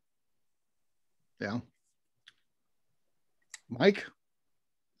 Yeah. Mike?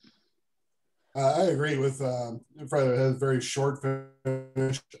 I agree with Fred. It has very short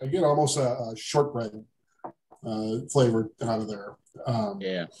finish. I get almost a shortbread flavor out of there.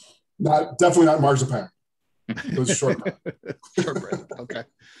 Yeah. Definitely not marzipan. It was shortbread. Shortbread. Okay.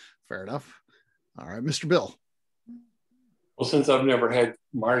 Fair enough. All right, Mr. Bill. Well, since I've never had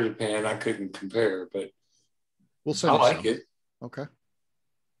marzipan, I couldn't compare, but We'll send I you like some. it. Okay.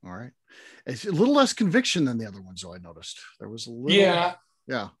 All right. It's a little less conviction than the other ones, though. I noticed there was a little. Yeah.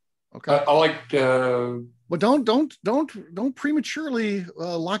 Yeah. Okay. I like. But don't prematurely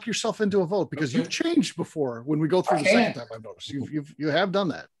lock yourself into a vote, because you've changed before when we go through the second time. I've noticed you have done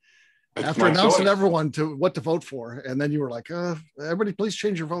that. It's after announcing everyone to what to vote for, and then you were like, everybody please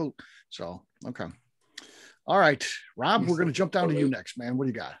change your vote. So okay. All right, Rob, we're going to jump down to you next, man. What do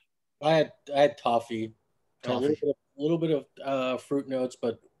you got? I had toffee. Toffee. A little bit of fruit notes,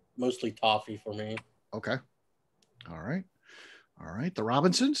 but mostly toffee for me. Okay. All right. The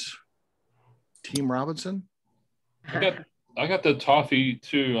Robinsons, Team Robinson. I got the toffee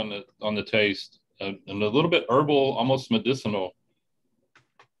too on the taste, and a little bit herbal, almost medicinal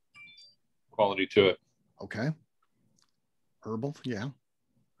quality to it. Okay. Herbal, yeah,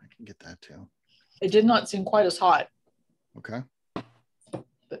 I can get that too. It did not seem quite as hot. Okay.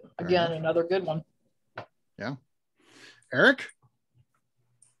 But again, another good one. Yeah. Eric?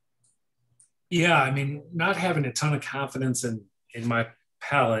 Yeah, I mean, not having a ton of confidence in my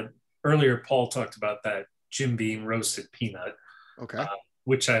palate. Earlier, Paul talked about that Jim Beam roasted peanut. Okay.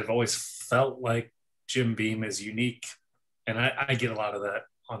 Which I've always felt like Jim Beam is unique, and I get a lot of that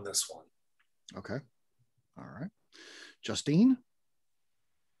on this one. Okay. All right. Justine?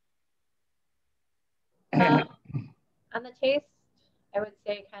 On the taste, I would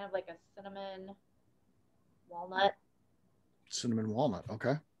say kind of like a cinnamon walnut. Cinnamon walnut.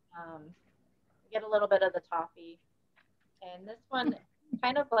 Okay. Get a little bit of the toffee. And this one,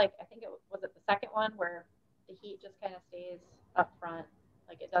 kind of like, I think it was the second one where the heat just kind of stays up front.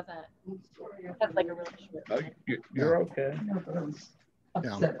 Like it doesn't, it has like a really short. You're okay.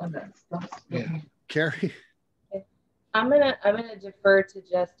 Yeah. Carrie? I'm gonna defer to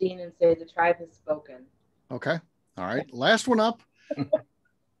Justine and say the tribe has spoken. Okay. All right. Last one up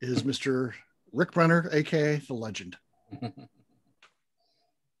is Mr. Rick Brenner, aka the Legend.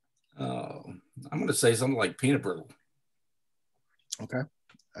 I'm going to say something like peanut brittle. Okay,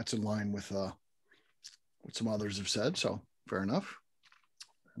 that's in line with what some others have said. So fair enough.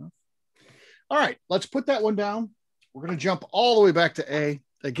 All right, let's put that one down. We're going to jump all the way back to A.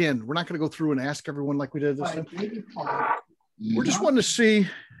 Again, we're not going to go through and ask everyone like we did this time. We're just wanting to see,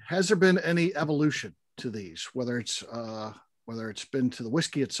 has there been any evolution to these, whether it's been to the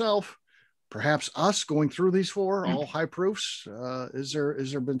whiskey itself, perhaps us going through these four, all high proofs. Is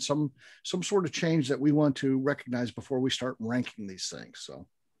there been some sort of change that we want to recognize before we start ranking these things? So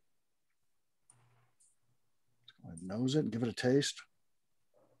let's go ahead and nose it and give it a taste.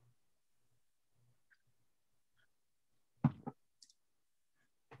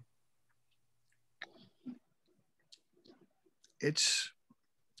 It's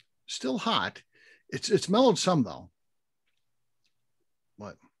still hot. It's mellowed some though.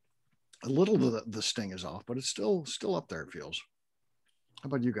 What? A little of the sting is off, but it's still up there, it feels. How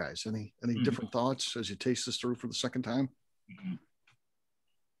about you guys? Any different thoughts as you taste this through for the second time?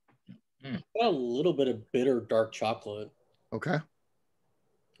 Got a little bit of bitter dark chocolate. Okay.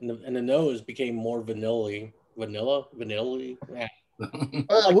 And the nose became more vanilla. Yeah.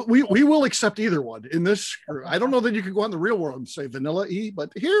 We will accept either one in this. I don't know that you can go out in the real world and say vanilla-y,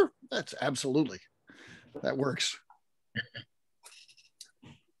 but here, that works.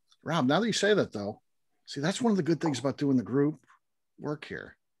 Rob, now that you say that, though, see, that's one of the good things about doing the group work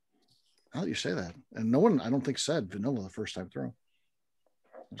here. Now that you say that, and no one, I don't think, said vanilla the first time through.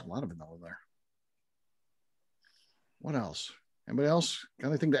 There's a lot of vanilla there. What else? Anybody else got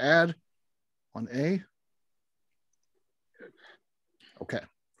anything to add on A? Okay.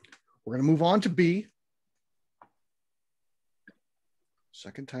 We're going to move on to B.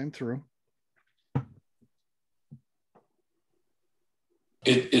 Second time through.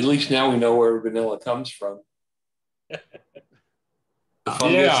 At least now we know where vanilla comes from. The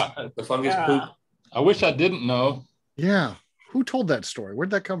fungus poop. I wish I didn't know. Yeah. Who told that story? Where'd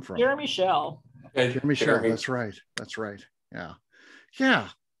that come from? Jeremy Shell. Jeremy Shell. That's right. Yeah. Yeah.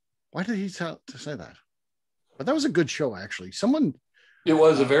 Why did he to say that? But that was a good show, actually. It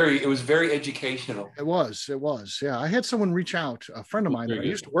was very educational. It was. Yeah. I had someone reach out, a friend of mine that I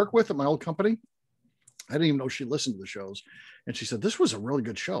used to work with at my old company. I didn't even know she listened to the shows. And she said, this was a really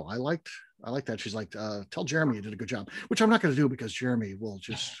good show. I like that. She's like, tell Jeremy you did a good job, which I'm not going to do because Jeremy will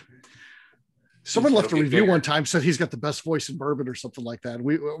just, someone left a review one time, said he's got the best voice in bourbon or something like that.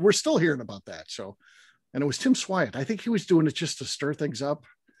 We're still hearing about that. So, and it was Tim Swyatt. I think he was doing it just to stir things up.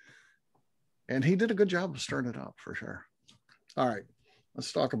 And he did a good job of stirring it up for sure. All right,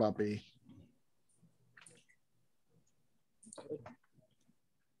 let's talk about B.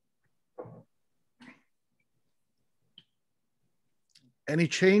 Any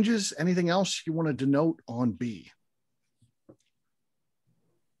changes? Anything else you want to denote on B?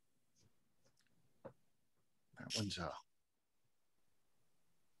 That one's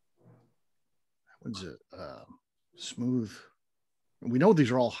smooth. We know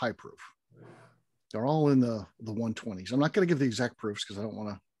these are all high proof. They're all in the 120s. I'm not going to give the exact proofs because I don't want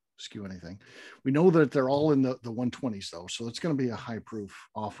to skew anything. We know that they're all in the 120s though. So it's going to be a high proof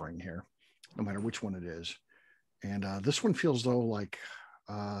offering here, no matter which one it is. And this one feels though like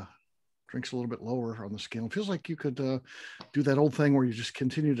drinks a little bit lower on the scale. It feels like you could do that old thing where you just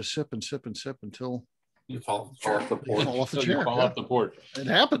continue to sip and sip and sip until you fall off the porch. Fall off the chair. Fall off the porch. It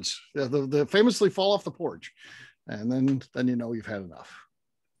happens. Yeah, the famously fall off the porch. And then you know you've had enough.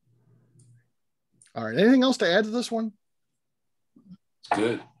 All right. Anything else to add to this one?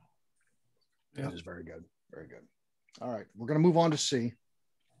 Good. Yeah. It is very good. Very good. All right. We're going to move on to C.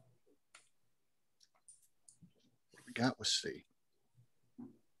 What we got with C?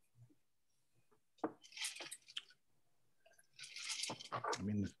 I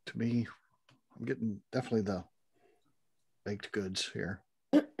mean, to me, I'm getting definitely the baked goods here.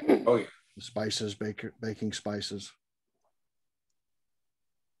 Oh, yeah. The spices, baking spices.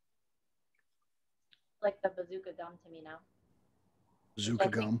 Like the bazooka gum to me now. Bazooka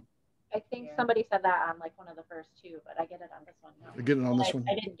gum. I think somebody said that on like one of the first two, but I get it on this one now. You get it on this one?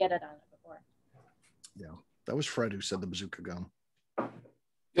 I didn't get it on it before. Yeah, that was Fred who said the bazooka gum.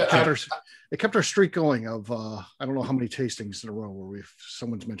 Yeah, it kept our streak going of I don't know how many tastings in a row where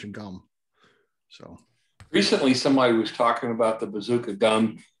someone's mentioned gum. So recently somebody was talking about the bazooka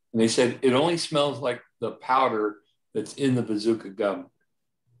gum and they said it only smells like the powder that's in the bazooka gum.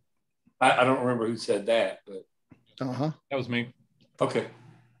 I don't remember who said that, but that was me. Okay. It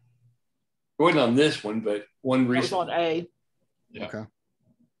wasn't on this one, but one recent. It was on A. Yeah. Okay.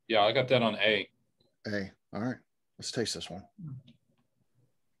 Yeah, I got that on A. A. All right. Let's taste this one.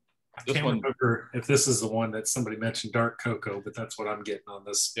 I can't remember if this is the one that somebody mentioned dark cocoa, but that's what I'm getting on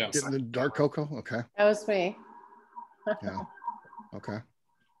this. Yeah. Getting the dark cocoa? Okay. That was me. Yeah. Okay.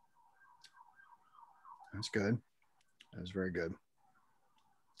 That's good. That's very good.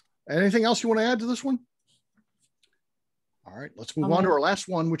 Anything else you want to add to this one? All right, let's move on to our last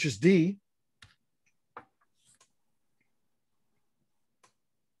one, which is D.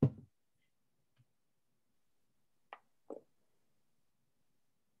 A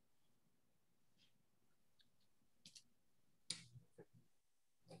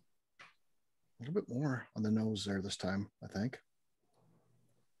little bit more on the nose there this time, I think.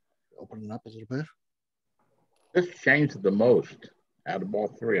 Open it up a little bit. This changed the most out of all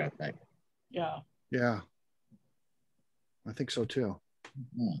three, I think. Yeah. Yeah. I think so too.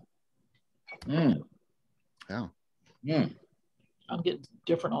 Yeah. I'm getting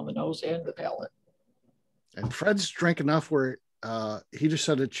different on the nose and the palate. And Fred's drank enough where he just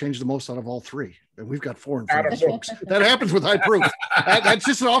said it changed the most out of all three. And we've got 4 in front of us, folks. That happens with high proof. That's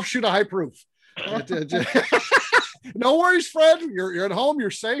just an offshoot of high proof. No worries, Fred. You're at home.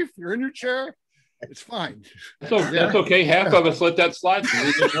 You're safe. You're in your chair. It's fine. So that's okay. Half of us let that slide.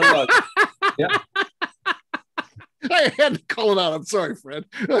 Yeah. I had to call it out. I'm sorry, Fred.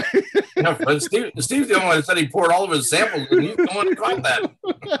 No, Fred, Steve's the only one that said he poured all of his samples, and he's the one that caught that.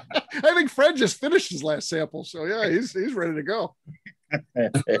 I think Fred just finished his last sample, so yeah, he's ready to go.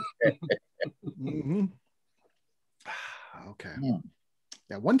 Mm-hmm. Okay.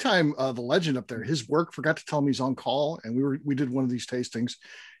 Yeah, one time the legend up there, his work forgot to tell him he's on call, and we did one of these tastings.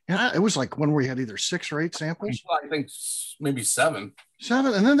 And it was like when we had either 6 or 8 samples. I think maybe 7.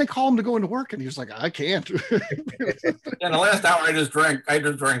 7, and then they call him to go into work, and he was like, "I can't." In the last hour, I just drank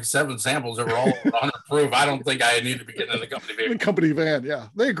 7 samples that were all 100 proof. I don't think I need to be getting in the company van. The company van, yeah,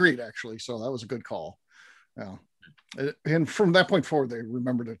 they agreed actually, so that was a good call. Yeah, and from that point forward, they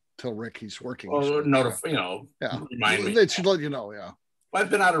remembered to tell Rick he's working. Well, so, remind me. They should let you know. Yeah, well,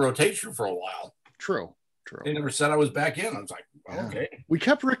 I've been out of rotation for a while. True. They never said I was back in. I was like, okay. We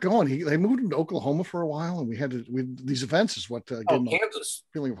kept Rick going. They moved him to Oklahoma for a while, and we had these events is what gave him Kansas.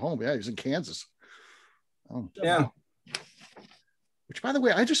 A feeling of home. Yeah, he's in Kansas. Yeah. Which, by the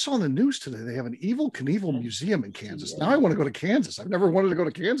way, I just saw in the news today. They have an Evel Knievel museum in Kansas. Now I want to go to Kansas. I've never wanted to go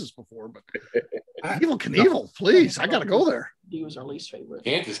to Kansas before, but Evil Knievel, please. I got to go there. D was our least favorite.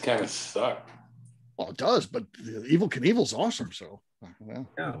 Kansas kind of sucked. Well, it does, but Evil Knievel's awesome. So,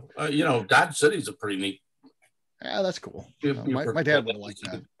 yeah. Dodge City's a pretty neat. Yeah, that's cool. My dad would like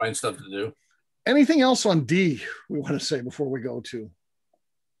that. Find stuff to do. Anything else on D we want to say before we go to?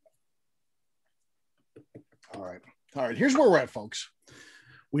 All right. Here's where we're at, folks.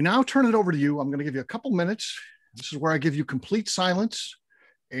 We now turn it over to you. I'm going to give you a couple minutes. This is where I give you complete silence,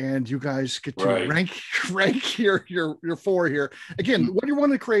 and you guys get to rank your four here. Again, what you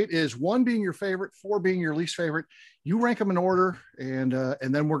want to create is 1 being your favorite, 4 being your least favorite. You rank them in order, and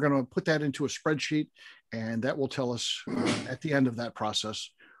then we're going to put that into a spreadsheet, and that will tell us at the end of that process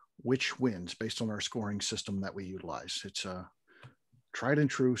which wins based on our scoring system that we utilize. It's a tried and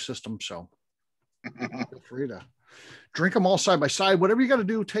true system, so feel free to drink them all side by side. Whatever you got to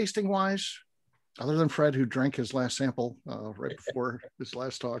do tasting wise. Other than Fred, who drank his last sample right before his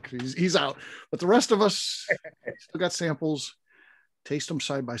last talk, he's out. But the rest of us still got samples. Taste them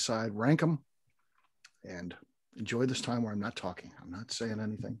side by side, rank them, and enjoy this time where I'm not talking. I'm not saying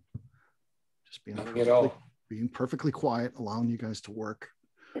anything. Just being perfectly quiet, allowing you guys to work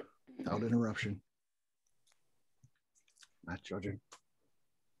without interruption. Not judging.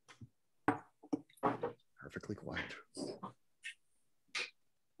 Perfectly quiet.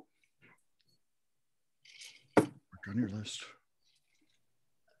 On your list.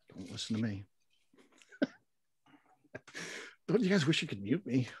 Don't listen to me. Don't you guys wish you could mute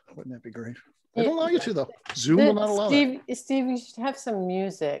me? Wouldn't that be great? They don't allow you to, though. Zoom will not allow that. Steve, you should have some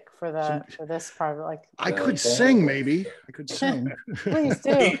music for this part. Like I could sing, maybe. I could sing. Please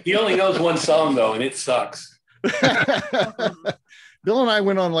do. He only knows one song though, and it sucks. Bill and I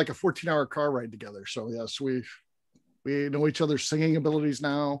went on like a 14-hour car ride together. So yes, we know each other's singing abilities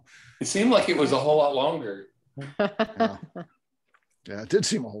now. It seemed like it was a whole lot longer. Yeah, it did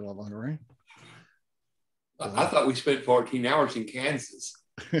seem a whole lot longer, right? I thought we spent 14 hours in Kansas.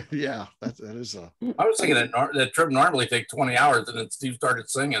 Yeah, that is I was thinking that trip normally take 20 hours, and then Steve started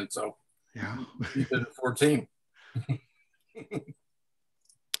singing, so yeah, he did 14. It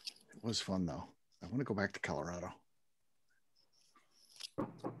was fun though. I want to go back to Colorado.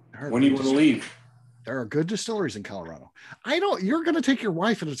 When do you want to leave? There are good distilleries in Colorado. You're going to take your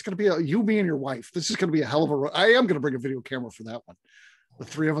wife, and it's going to be you, me, and your wife. This is going to be a hell of I am going to bring a video camera for that one. The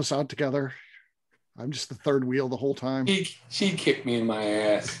 3 of us out together. I'm just the third wheel the whole time. She kicked me in my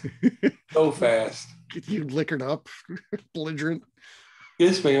ass so fast. Get you liquored up, belligerent.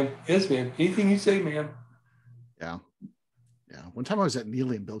 Yes, ma'am. Yes, ma'am. Anything you say, ma'am. Yeah. Yeah. One time I was at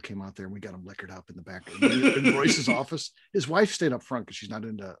Neely and Bill came out there and we got him liquored up in the back in Royce's office. His wife stayed up front because she's not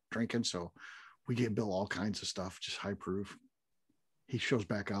into drinking. So we gave Bill all kinds of stuff, just high proof. He shows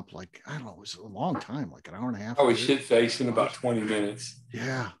back up like, I don't know, it was a long time, like an hour and a half. I was shit-faced in about 20 minutes.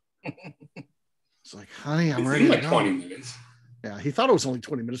 Yeah. It's like, honey, I'm ready to go. 20 minutes. Yeah, he thought it was only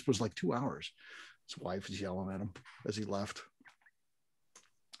 20 minutes, but it was like 2 hours. His wife was yelling at him as he left.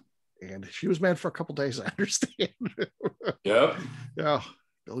 And she was mad for a couple days, I understand. Yep. Yeah.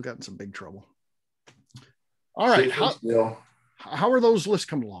 Bill got in some big trouble. All right. How are those lists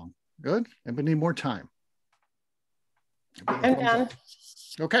coming along? Good? Anybody need more time? I'm done.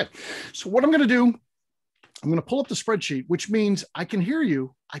 Okay. So what I'm going to do, I'm going to pull up the spreadsheet, which means I can hear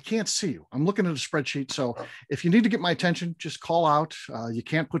you. I can't see you. I'm looking at a spreadsheet. So if you need to get my attention, just call out. You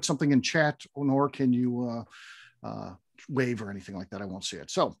can't put something in chat, nor can you wave or anything like that. I won't see it.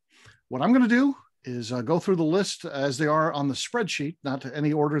 So what I'm going to do is go through the list as they are on the spreadsheet, not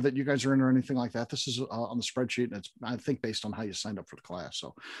any order that you guys are in or anything like that. This is on the spreadsheet, and it's, I think, based on how you signed up for the class.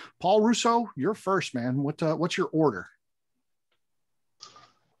 So Paul Russo, you're first, man. What's your order?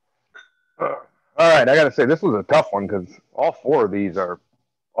 All right, I got to say this was a tough one because all 4 of these are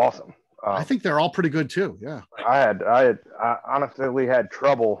awesome. I think they're all pretty good too. Yeah. I honestly had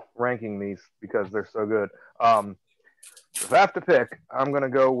trouble ranking these because they're so good. If I have to pick, I'm going to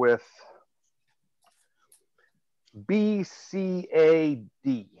go with BCAD.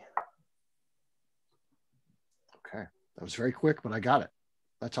 Okay. That was very quick, but I got it.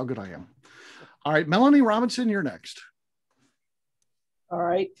 That's how good I am. All right, Melanie Robinson, you're next. All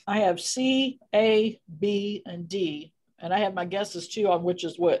right. I have C, A, B, and D. And I have my guesses too on which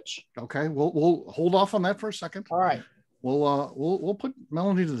is which. Okay. We'll hold off on that for a second. All right. We'll put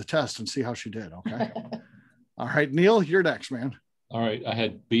Melanie to the test and see how she did. Okay. All right, Neil, you're next, man. All right. I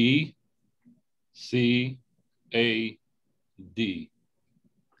had B, C, A, D.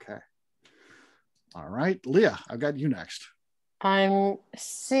 Okay. All right, Leah, I've got you next. I'm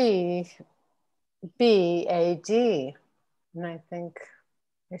C, B, A, D. And I think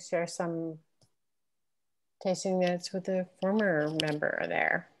I share some tasting notes with a former member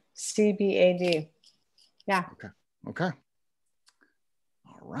there. C, B, A, D. Yeah. Okay.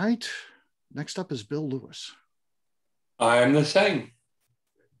 All right. Next up is Bill Lewis. I'm the same.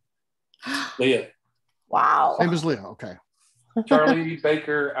 Leah. Wow. Same as Leah. Okay. Charlie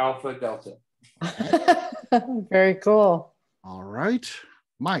Baker Alpha Delta. Very cool. All right.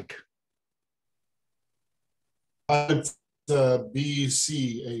 Mike. It's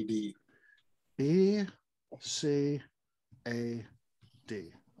BCAD. BCAD.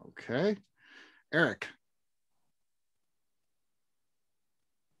 Okay. Eric.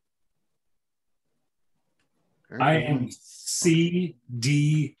 I am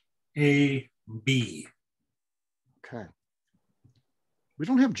CDAB. Okay. We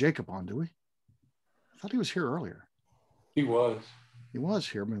don't have Jacob on, do we? I thought he was here earlier. He was. He was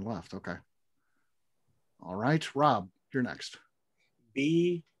here, but he left. Okay. All right. Rob, you're next.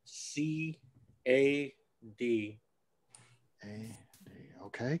 BCAD.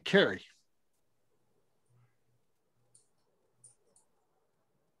 Okay. Carrie.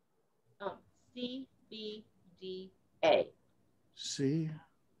 CBDA. CBDA.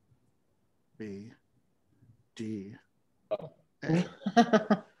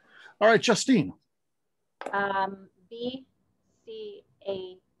 All right, Justine. BCAD.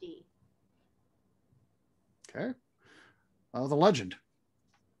 Okay. The legend.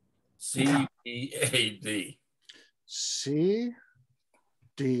 CBAD. CB.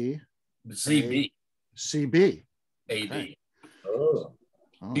 CB. CB. AD. Okay. Oh.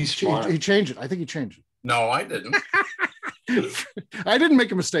 He's smart. He changed it. I think he changed it. No, I didn't. I didn't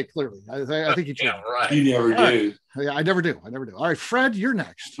make a mistake, clearly. I think he changed Yeah, right. You never do. Right. Yeah, I never do. All right, Fred, you're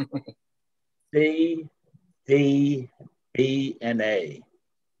next. C, D, B, and A.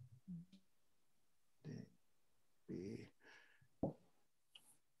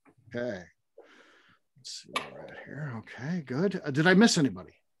 Okay. Let's see where we're at here. Okay, good. Did I miss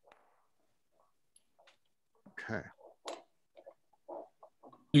anybody? Okay.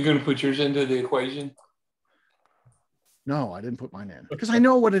 You're going to put yours into the equation? No, I didn't put mine in because I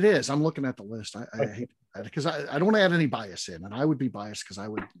know what it is. I'm looking at the list. I hate that because I don't want to add any bias in, and I would be biased because I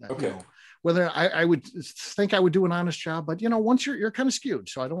would, Okay. you know, whether I would think I would do an honest job, but you know, once you're kind of skewed,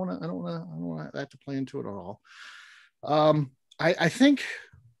 so I don't want that to play into it at all. I think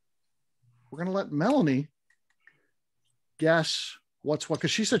we're gonna let Melanie guess what's what because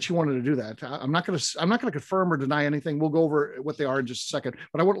she said she wanted to do that. I'm not gonna confirm or deny anything. We'll go over what they are in just a second,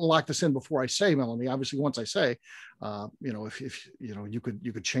 but I wouldn't lock this in before I say, Melanie. Obviously, once I say, you know, if you know, you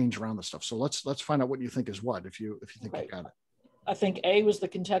could change around the stuff. So let's find out what you think is what. If you think you got it. I think A was the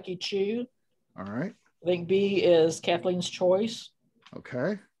Kentucky Chew. All right. I think B is Kathleen's Choice.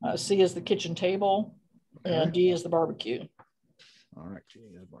 Okay. C is the Kitchen Table, and D is the Barbecue. All right.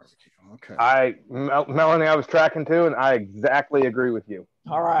 Barbecue. Okay. Melanie, I was tracking too, and I exactly agree with you.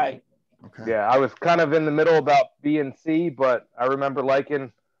 All right. Okay. Yeah, I was kind of in the middle about B and C, but I remember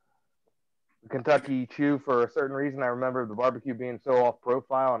liking the Kentucky Chew for a certain reason. I remember the barbecue being so off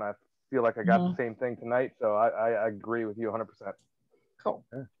profile, and I feel like I got the same thing tonight. So I agree with you 100%. Cool.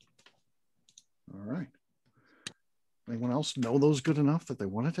 Okay. All right. Anyone else know those good enough that they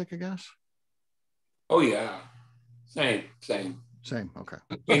want to take a guess? Oh, yeah. Same. Okay.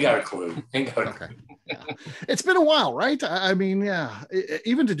 Ain't got a clue. Okay. Yeah. It's been a while, right? I mean, yeah.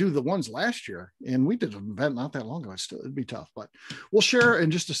 Even to do the ones last year, and we did an event not that long ago. It'd be tough, but we'll share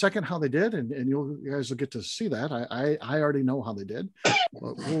in just a second how they did, and you guys will get to see that. I already know how they did,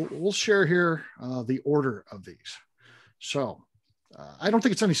 but we'll share here the order of these. So I don't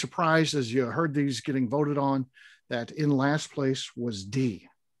think it's any surprise as you heard these getting voted on that in last place was D.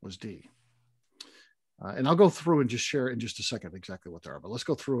 And I'll go through and just share in just a second exactly what they are, but let's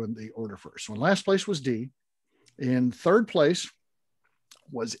go through in the order first. So in last place was D. In third place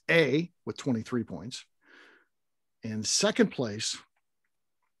was A with 23 points. In second place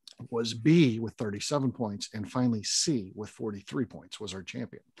was B with 37 points. And finally, C with 43 points was our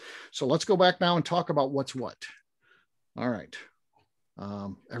champion. So let's go back now and talk about what's what. All right.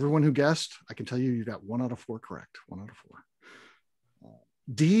 Everyone who guessed, I can tell you got 1 out of 4 correct. 1 out of 4.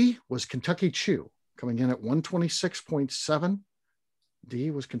 D was Kentucky Chew, coming in at 126.7.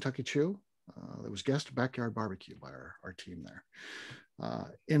 D was Kentucky Chew. It was guessed Backyard Barbecue by our team there.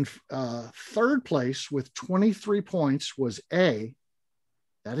 In third place with 23 points was A.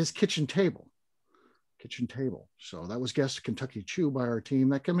 That is Kitchen Table. So that was guessed Kentucky Chew by our team.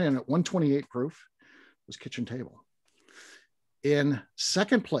 That came in at 128 proof was Kitchen Table. In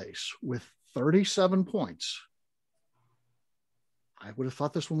second place with 37 points, I would have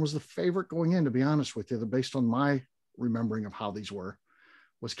thought this one was the favorite going in, to be honest with you, based on my remembering of how these were,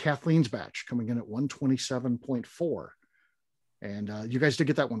 was Kathleen's batch coming in at 127.4. And you guys did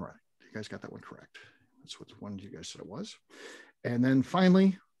get that one right. You guys got that one correct. That's what one you guys said it was. And then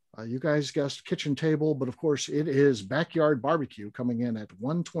finally, you guys guessed kitchen table, but of course it is Backyard Barbecue coming in at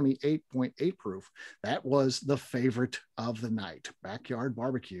 128.8 proof. That was the favorite of the night. Backyard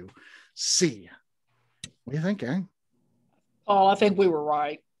Barbecue C. What do you think, gang? Oh, I think we were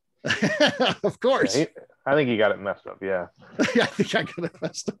right. Of course. Yeah, I think he got it messed up. Yeah. Yeah, I think I got it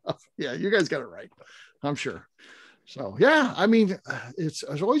messed up. Yeah, you guys got it right. I'm sure. So, yeah, I mean, it's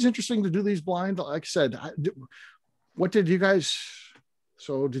always interesting to do these blind. Like I said, what did you guys,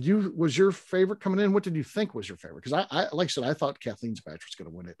 so was your favorite coming in? What did you think was your favorite? Because I like I said, I thought Kathleen's batch was going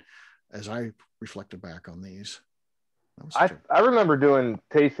to win it as I reflected back on these. I remember doing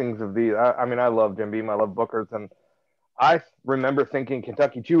tastings of these. I mean, I love Jim Beam. I love Booker's. And I remember thinking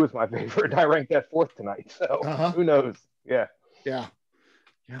Kentucky Chew was my favorite. I ranked that fourth tonight. So who knows? Yeah. Yeah.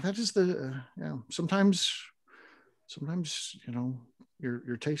 Yeah. That is the, sometimes, you know,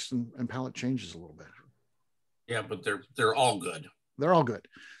 your taste and palate changes a little bit. Yeah, but they're all good. They're all good.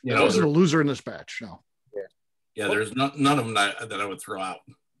 Yeah, there wasn't a loser in this batch. No. Yeah. There's none of them that I would throw out.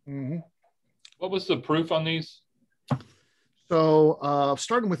 Mm-hmm. What was the proof on these? So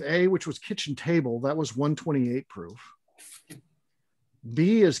starting with A, which was kitchen table, that was 128 proof.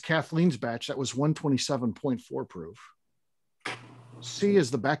 B is Kathleen's batch, that was 127.4 proof. C is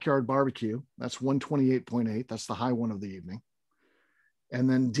the Backyard Barbecue, that's 128.8. That's the high one of the evening. And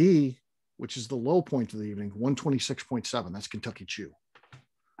then D, which is the low point of the evening, 126.7. That's Kentucky Chew.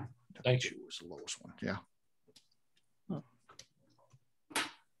 Thank you. Chew was the lowest one. Yeah.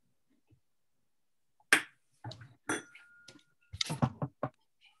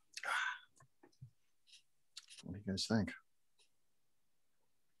 What do you guys think?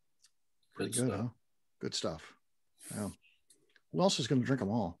 Pretty good, huh? Good stuff. Yeah. Who else is going to drink them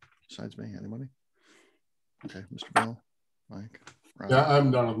all besides me? Anybody? Okay, Mr. Bill, Mike. Rob. Yeah, I'm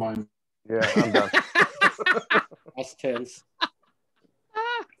done with mine. Yeah, I'm done. That's tense.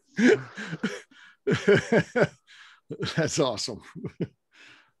 That's awesome.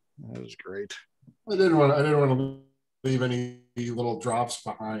 That is great. I didn't want to leave any little drops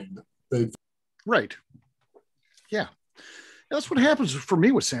behind. Right. Yeah. That's what happens for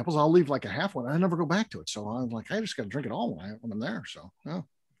me with samples. I'll leave like a half one. I never go back to it. So I'm like, I just got to drink it all when I'm there. So, yeah,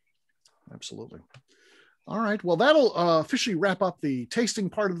 absolutely. All right. Well, that'll officially wrap up the tasting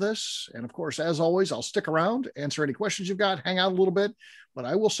part of this. And of course, as always, I'll stick around, answer any questions you've got, hang out a little bit. But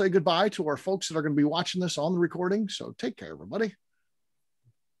I will say goodbye to our folks that are going to be watching this on the recording. So take care, everybody.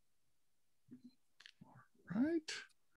 All right.